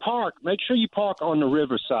 And when you park, make sure you park on the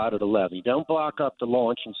river side of the levee. Don't block up the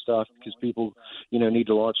launch and stuff, because people, need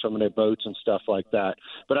to launch some of their boats and stuff like that.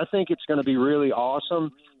 But I think it's going to be really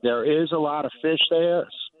awesome. There is a lot of fish there,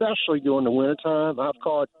 especially during the wintertime. I've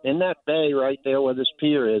caught in that bay right there where this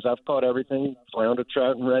pier is. I've caught everything: flounder,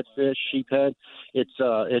 trout, and redfish, sheephead. It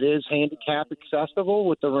is handicap accessible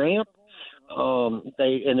with the ramp.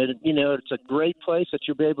 It's a great place that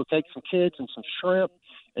you'll be able to take some kids and some shrimp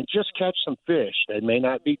and just catch some fish. They may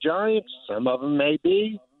not be giants. Some of them may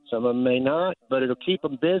be. Some of them may not. But it'll keep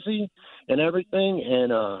them busy and everything.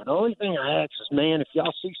 And the only thing I ask is, man, if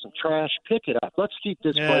y'all see some trash, pick it up. Let's keep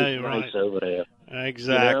this place nice over there.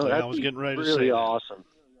 Exactly. I was getting ready to say really that. Awesome.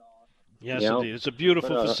 Yes, indeed. It's a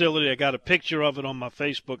beautiful facility. I got a picture of it on my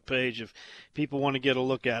Facebook page if people want to get a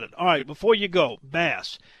look at it. All right, before you go,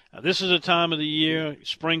 bass. This is a time of the year,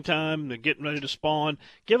 springtime, they're getting ready to spawn.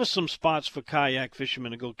 Give us some spots for kayak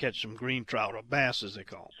fishermen to go catch some green trout, or bass as they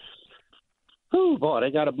call them. Oh, boy,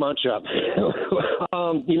 they got a bunch of them.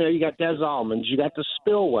 You got Des Allemands. You got the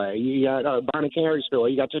Spillway. You got Bonnie Carey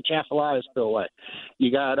Spillway. You got the Chaffalaya Spillway.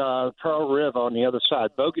 You got Pearl River on the other side.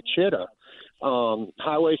 Boca Chita.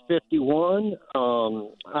 Highway 51.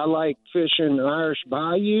 I like fishing Irish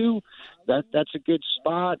Bayou. That's a good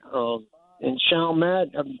spot. In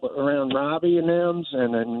Chalmette, around Robbie and them's,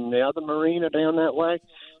 and then the other marina down that way.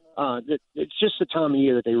 It's just the time of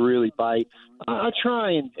year that they really bite. I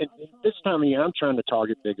try, and this time of year, I'm trying to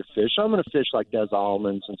target bigger fish. I'm going to fish like Des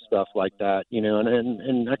Allemands and stuff like that,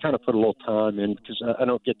 and I kind of put a little time in because I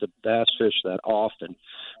don't get to bass fish that often.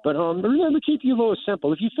 But remember, keep your lure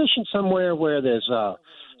simple. If you're fishing somewhere where there's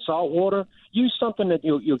salt water, use something that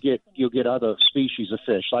you'll get other species of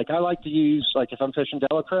fish. Like I like to use, like if I'm fishing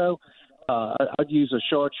Delacroix, I'd use a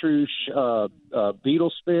chartreuse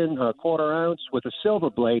beetle spin, quarter ounce with a silver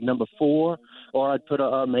blade, number 4, or I'd put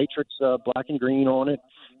a matrix black and green on it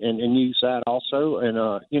and use that also. And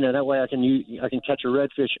that way I can catch a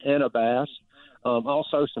redfish and a bass.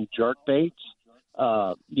 Also some jerk baits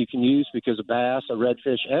you can use because a bass, a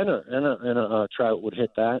redfish, and a trout would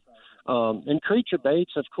hit that. And creature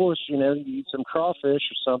baits, of course, you eat some crawfish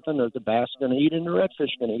or something, or the bass is going to eat it and the redfish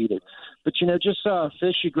is going to eat it. But, just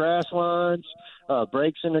fish your grass lines,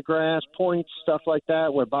 breaks in the grass, points, stuff like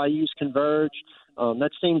that, where bayous converge. That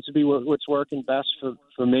seems to be what's working best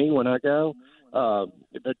for me when I go.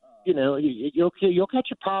 But, you'll catch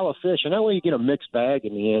a pile of fish, and that way you get a mixed bag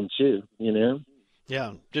in the end, too,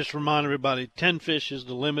 Yeah, just remind everybody, 10 fish is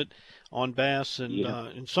the limit on bass, and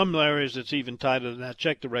in some areas it's even tighter than that.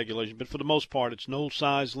 Check the regulation, but for the most part it's no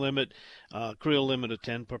size limit, creel limit of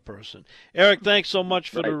 10 per person. Eric, thanks so much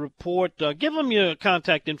for the report. Give them your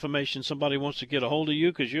contact information. Somebody wants to get a hold of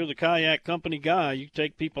you because you're the kayak company guy. You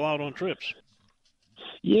take people out on trips.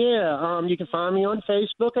 Yeah, you can find me on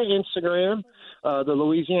Facebook or Instagram, the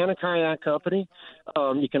Louisiana Kayak Company.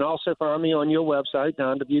 You can also find me on your website,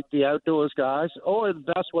 Don Dubuque, The Outdoors Guys, or the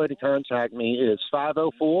best way to contact me is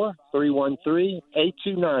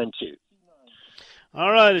 504-313-8292.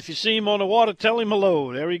 All right, if you see him on the water, tell him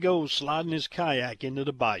hello. There he goes, sliding his kayak into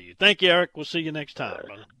the bayou. Thank you, Eric. We'll see you next time,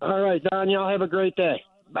 brother. All right, Don, y'all have a great day.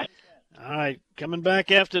 Bye. All right, coming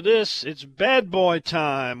back after this, it's bad boy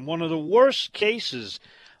time, one of the worst cases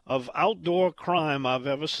of outdoor crime I've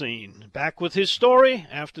ever seen. Back with his story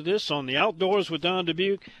after this on the Outdoors with Don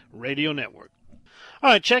Dubuque Radio Network. All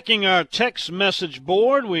right, checking our text message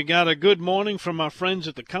board, we got a good morning from our friends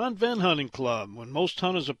at the Convent Hunting Club. When most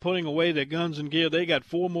hunters are putting away their guns and gear, they got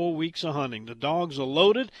 4 more weeks of hunting. The dogs are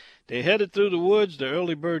loaded. They're headed through the woods. The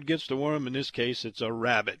early bird gets the worm. In this case, it's a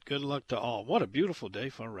rabbit. Good luck to all. What a beautiful day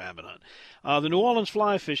for a rabbit hunt. The New Orleans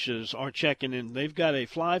fly fishers are checking in. They've got a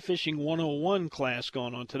Fly Fishing 101 class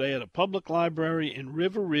going on today at a public library in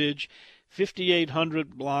River Ridge,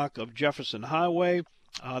 5800 block of Jefferson Highway.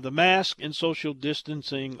 The mask and social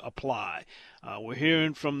distancing apply. We're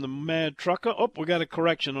hearing from the Mad Trucker. Oh, we got a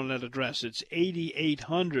correction on that address. It's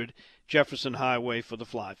 8800 Jefferson Highway for the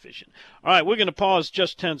fly fishing. All right, we're going to pause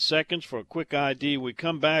just 10 seconds for a quick ID. We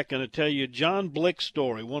come back and I tell you John Blick's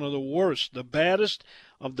story, one of the worst, the baddest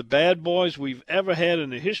of the bad boys we've ever had in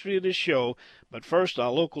the history of this show. But first,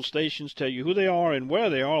 our local stations tell you who they are and where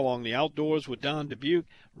they are along the Outdoors with Don Dubuque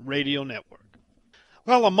Radio Network.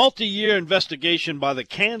 Well, a multi-year investigation by the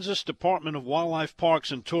Kansas Department of Wildlife Parks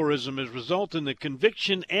and Tourism has resulted in the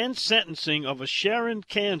conviction and sentencing of a Sharon,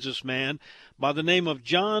 Kansas man by the name of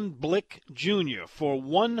John Blick, Jr. for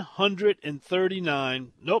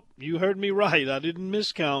 139, nope, you heard me right, I didn't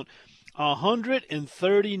miscount,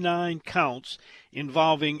 139 counts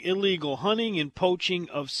involving illegal hunting and poaching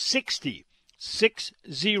of 60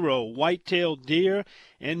 white-tailed deer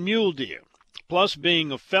and mule deer, plus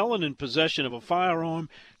being a felon in possession of a firearm,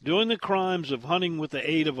 doing the crimes of hunting with the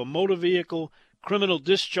aid of a motor vehicle, criminal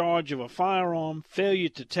discharge of a firearm, failure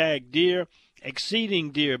to tag deer,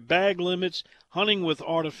 exceeding deer bag limits, hunting with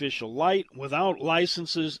artificial light without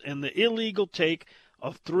licenses, and the illegal take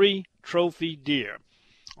of 3 trophy deer.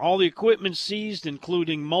 All the equipment seized,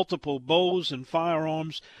 including multiple bows and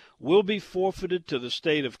firearms, will be forfeited to the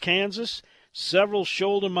state of Kansas. Several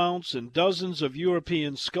shoulder mounts and dozens of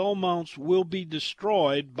European skull mounts will be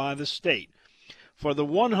destroyed by the state. For the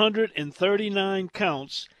 139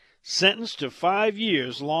 counts, sentenced to 5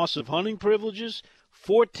 years loss of hunting privileges,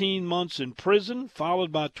 14 months in prison,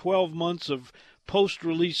 followed by 12 months of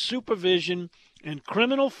post-release supervision, and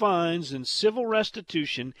criminal fines and civil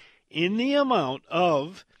restitution in the amount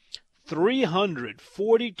of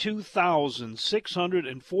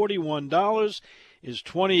 $342,641 is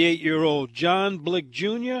 28-year-old John Blick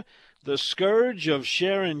Jr., the scourge of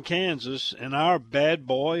Sharon, Kansas, and our bad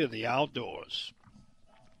boy of the outdoors.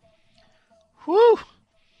 Whew!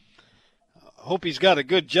 Hope he's got a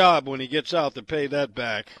good job when he gets out to pay that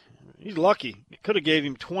back. He's lucky. It could have gave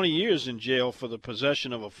him 20 years in jail for the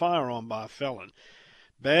possession of a firearm by a felon.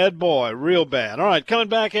 Bad boy, real bad. All right, coming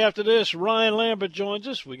back after this, Ryan Lambert joins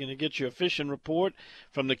us. We're going to get you a fishing report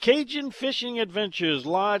from the Cajun Fishing Adventures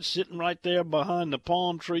Lodge, sitting right there behind the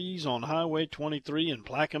palm trees on Highway 23 in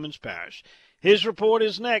Plaquemines Parish. His report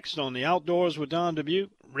is next on the Outdoors with Don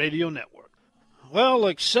Dubuque Radio Network. Well,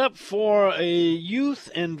 except for a youth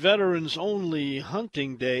and veterans-only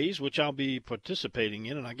hunting days, which I'll be participating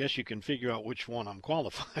in, and I guess you can figure out which one I'm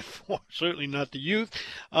qualified for. Certainly not the youth.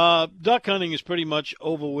 Duck hunting is pretty much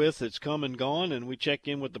over with. It's come and gone, and we check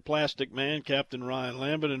in with the Plastic Man, Captain Ryan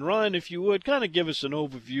Lambert. And, Ryan, if you would, kind of give us an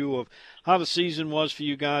overview of how the season was for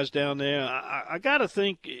you guys down there. I got to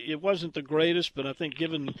think it wasn't the greatest, but I think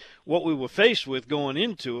given what we were faced with going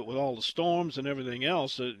into it with all the storms and everything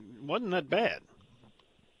else, it wasn't that bad.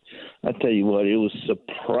 I tell you what, it was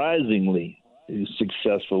surprisingly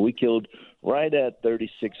successful. We killed right at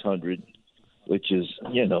 3,600, which is,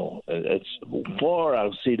 it's far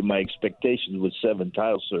exceeded my expectations with 7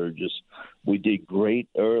 tile surges. We did great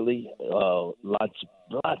early, lots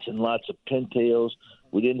and lots of pintails.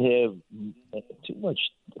 We didn't have too much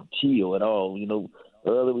teal at all.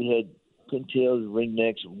 Early we had pintails,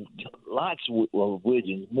 ringnecks, lots of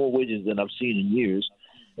widgeons, more widgeons than I've seen in years.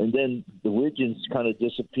 And then the widgeons kind of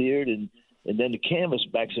disappeared, and then the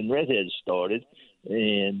canvasbacks and redheads started,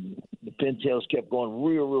 and the pintails kept going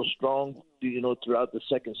real strong, throughout the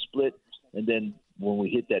second split. And then when we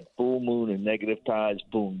hit that full moon and negative tides,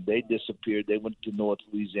 boom, they disappeared. They went to North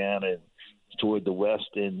Louisiana and toward the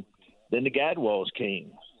west, and then the gadwalls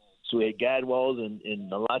came. So we had gadwalls and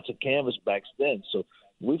lots of canvasbacks then. So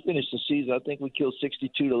we finished the season. I think we killed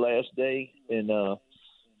 62 the last day, and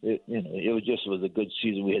it was a good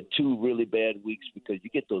season. We had 2 really bad weeks because you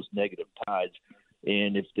get those negative tides,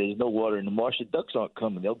 and if there's no water in the marsh, the ducks aren't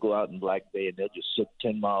coming. They'll go out in Black Bay and they'll just sit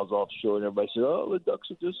 10 miles offshore, and everybody says, "Oh, the ducks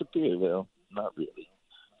have disappeared." Well, not really.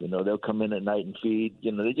 They'll come in at night and feed.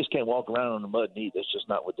 They just can't walk around on the mud and eat. That's just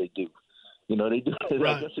not what they do. They do.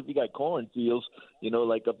 Right. I guess if you got cornfields,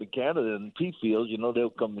 like up in Canada and pea fields, they'll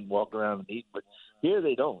come and walk around and eat. But here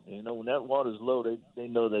they don't. When that water's low, they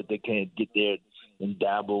know that they can't get there and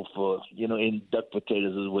dabble for, in duck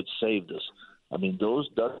potatoes is what saved us. I mean, those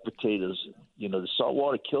duck potatoes, the salt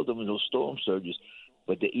water killed them in those storm surges,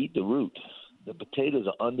 but they eat the root. The potatoes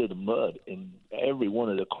are under the mud, and every one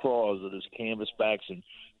of the craws of those canvasbacks and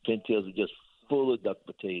pintails are just full of duck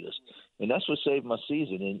potatoes. And that's what saved my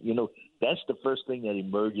season. And, that's the first thing that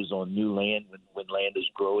emerges on new land when land is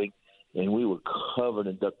growing. And we were covered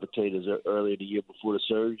in duck potatoes earlier the year before the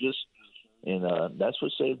surges. And that's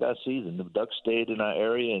what saved our season. The ducks stayed in our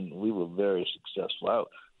area, and we were very successful.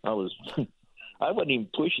 I wasn't even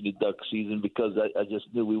pushing the duck season because I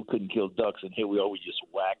just knew we couldn't kill ducks, and here we are, we just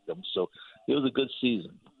whacked them. So it was a good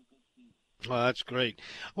season. Well, that's great.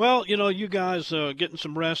 Well, you guys are getting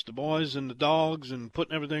some rest, the boys and the dogs, and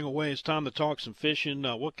putting everything away. It's time to talk some fishing.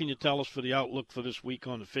 What can you tell us for the outlook for this week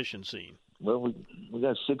on the fishing scene? Well, we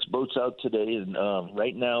got 6 boats out today, and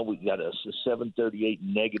right now we got a 738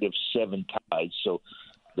 -7 tides. So,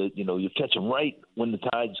 you catch them right when the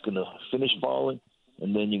tide's going to finish falling,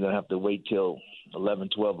 and then you're going to have to wait till 11,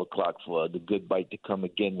 12 o'clock for the good bite to come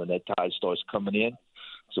again when that tide starts coming in.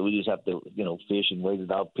 So we just have to, fish and wait it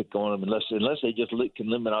out, pick on them. Unless they just can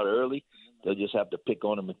limit out early, they'll just have to pick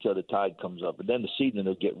on them until the tide comes up. And then the season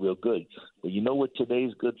will get real good. But you know what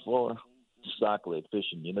today's good for? Sockeye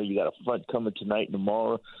fishing. You got a front coming tonight and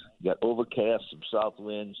tomorrow. You got overcast, some south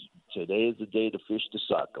winds. Today is the day to fish the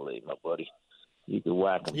sockeye, my buddy. You can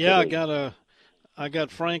whack them. Yeah, today. I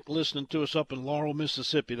got Frank listening to us up in Laurel,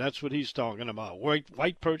 Mississippi. That's what he's talking about.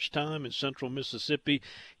 White perch time in central Mississippi.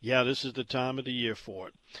 Yeah, this is the time of the year for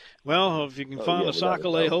it. Well, if you can find a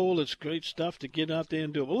sockeye hole, it's great stuff to get out there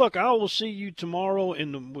and do it. Well, look, I will see you tomorrow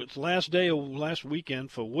in the last day of last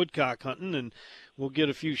weekend for woodcock hunting, and we'll get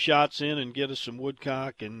a few shots in and get us some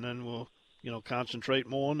woodcock, and then we'll, concentrate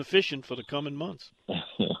more on the fishing for the coming months.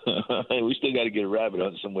 Hey, we still got to get a rabbit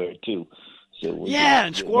hunt somewhere, too. So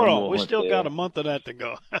and squirrel. We still got a month of that to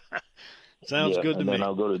go. Sounds good to me. And then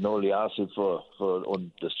I'll go to Noliasi for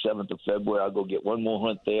on the 7th of February. I'll go get one more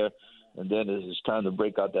hunt there, and then it's time to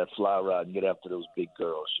break out that fly rod and get after those big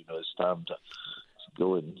girls. It's time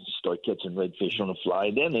go and start catching redfish on the fly.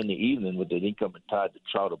 And then in the evening with the incoming tide, the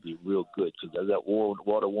trout will be real good because as that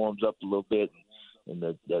water warms up a little bit and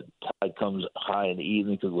that tide comes high in the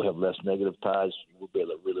evening because we'll have less negative tides, we'll be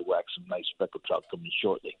able to really whack some nice speckled trout coming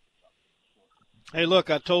shortly. Hey, look,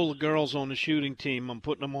 I told the girls on the shooting team I'm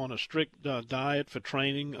putting them on a strict diet for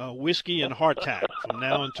training, whiskey and hardtack from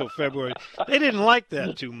now until February. They didn't like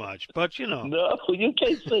that too much, but, you know. No, you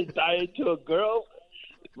can't say diet to a girl.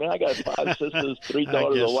 Man, I got 5 sisters, 3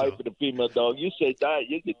 daughters, a wife, and a female dog. You say diet,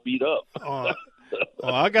 you get beat up.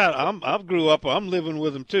 I grew up. I'm living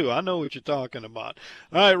with them too. I know what you're talking about.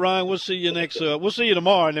 All right, Ryan. We'll see you next. We'll see you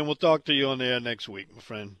tomorrow, and then we'll talk to you on the air next week, my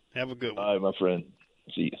friend. Have a good one. All right, my friend.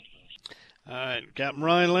 See you. All right, Captain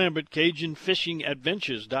Ryan Lambert,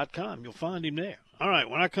 CajunFishingAdventures.com. You'll find him there. All right,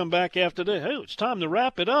 when I come back after this, hey, it's time to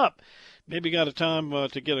wrap it up. Maybe got a time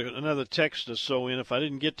to get another text or so in. If I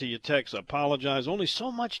didn't get to your text, I apologize. Only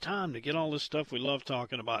so much time to get all this stuff we love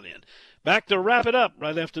talking about in. Back to wrap it up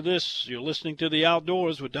right after this. You're listening to The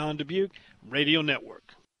Outdoors with Don Dubuque, Radio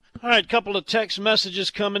Network. All right, couple of text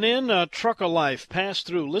messages coming in. Trucker Life passed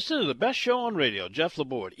through. Listen to the best show on radio, Jeff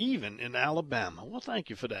Laborde, even in Alabama. Well,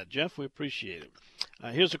 thank you for that, Jeff. We appreciate it.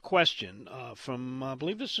 Here's a question from, I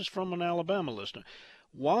believe this is from an Alabama listener.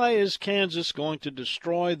 Why is Kansas going to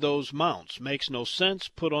destroy those mounts? Makes no sense.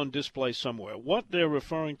 Put on display somewhere. What they're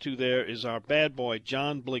referring to there is our bad boy,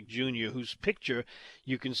 John Blick Jr., whose picture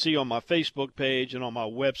you can see on my Facebook page and on my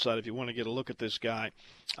website if you want to get a look at this guy.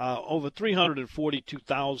 Over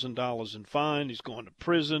 $342,000 in fine. He's going to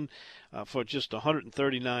prison for just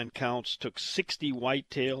 139 counts. Took 60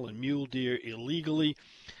 whitetail and mule deer illegally.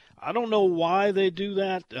 I don't know why they do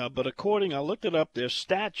that, but I looked it up, their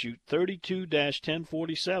statute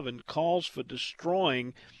 32-1047 calls for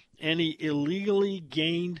destroying any illegally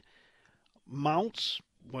gained mounts,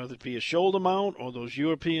 whether it be a shoulder mount or those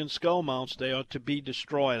European skull mounts. They are to be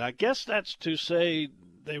destroyed. I guess that's to say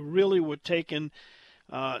they really were taken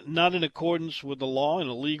not in accordance with the law in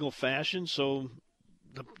a legal fashion, so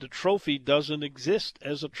the trophy doesn't exist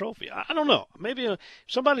as a trophy. I don't know. Maybe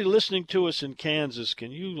somebody listening to us in Kansas,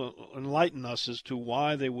 can you enlighten us as to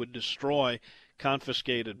why they would destroy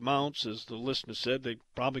confiscated mounts? As the listener said, they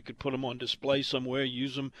probably could put them on display somewhere,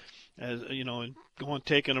 use them as, and go on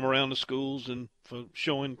taking them around the schools and for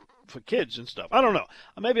showing for kids and stuff. I don't know.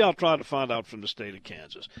 Maybe I'll try to find out from the state of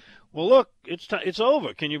Kansas. Well, look, it's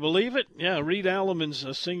over. Can you believe it? Yeah, Reed Alleman's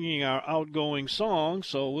singing our outgoing song,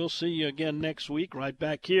 so we'll see you again next week right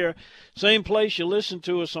back here. Same place you listen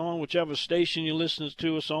to us on, whichever station you listen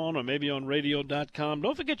to us on, or maybe on radio.com.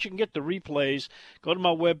 Don't forget you can get the replays. Go to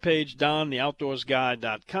my webpage,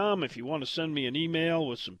 dontheoutdoorsguy.com. If you want to send me an email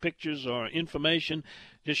with some pictures or information,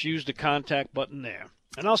 just use the contact button there.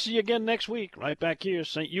 And I'll see you again next week right back here,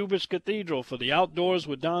 St. Hubert's Cathedral, for the Outdoors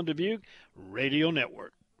with Don Dubuque Radio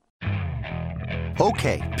Network.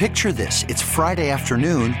 Okay, picture this. It's Friday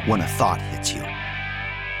afternoon when a thought hits you.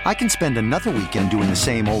 I can spend another weekend doing the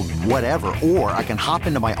same old whatever, or I can hop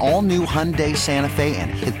into my all-new Hyundai Santa Fe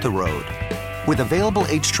and hit the road. With available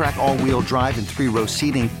H-Track all-wheel drive and 3-row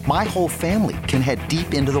seating, my whole family can head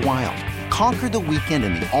deep into the wild. Conquer the weekend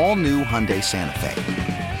in the all-new Hyundai Santa Fe.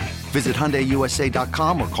 Visit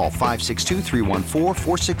HyundaiUSA.com or call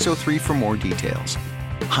 562-314-4603 for more details.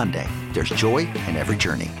 Hyundai, there's joy in every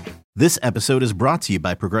journey. This episode is brought to you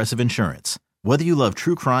by Progressive Insurance. Whether you love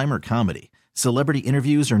true crime or comedy, celebrity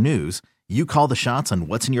interviews or news, you call the shots on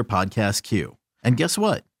what's in your podcast queue. And guess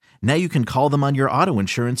what? Now you can call them on your auto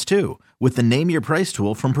insurance too with the Name Your Price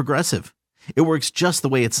tool from Progressive. It works just the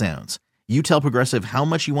way it sounds. You tell Progressive how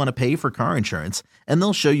much you want to pay for car insurance, and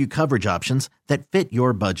they'll show you coverage options that fit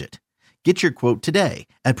your budget. Get your quote today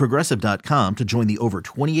at Progressive.com to join the over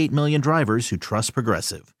 28 million drivers who trust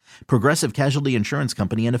Progressive. Progressive Casualty Insurance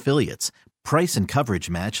Company and Affiliates. Price and coverage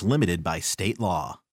match limited by state law.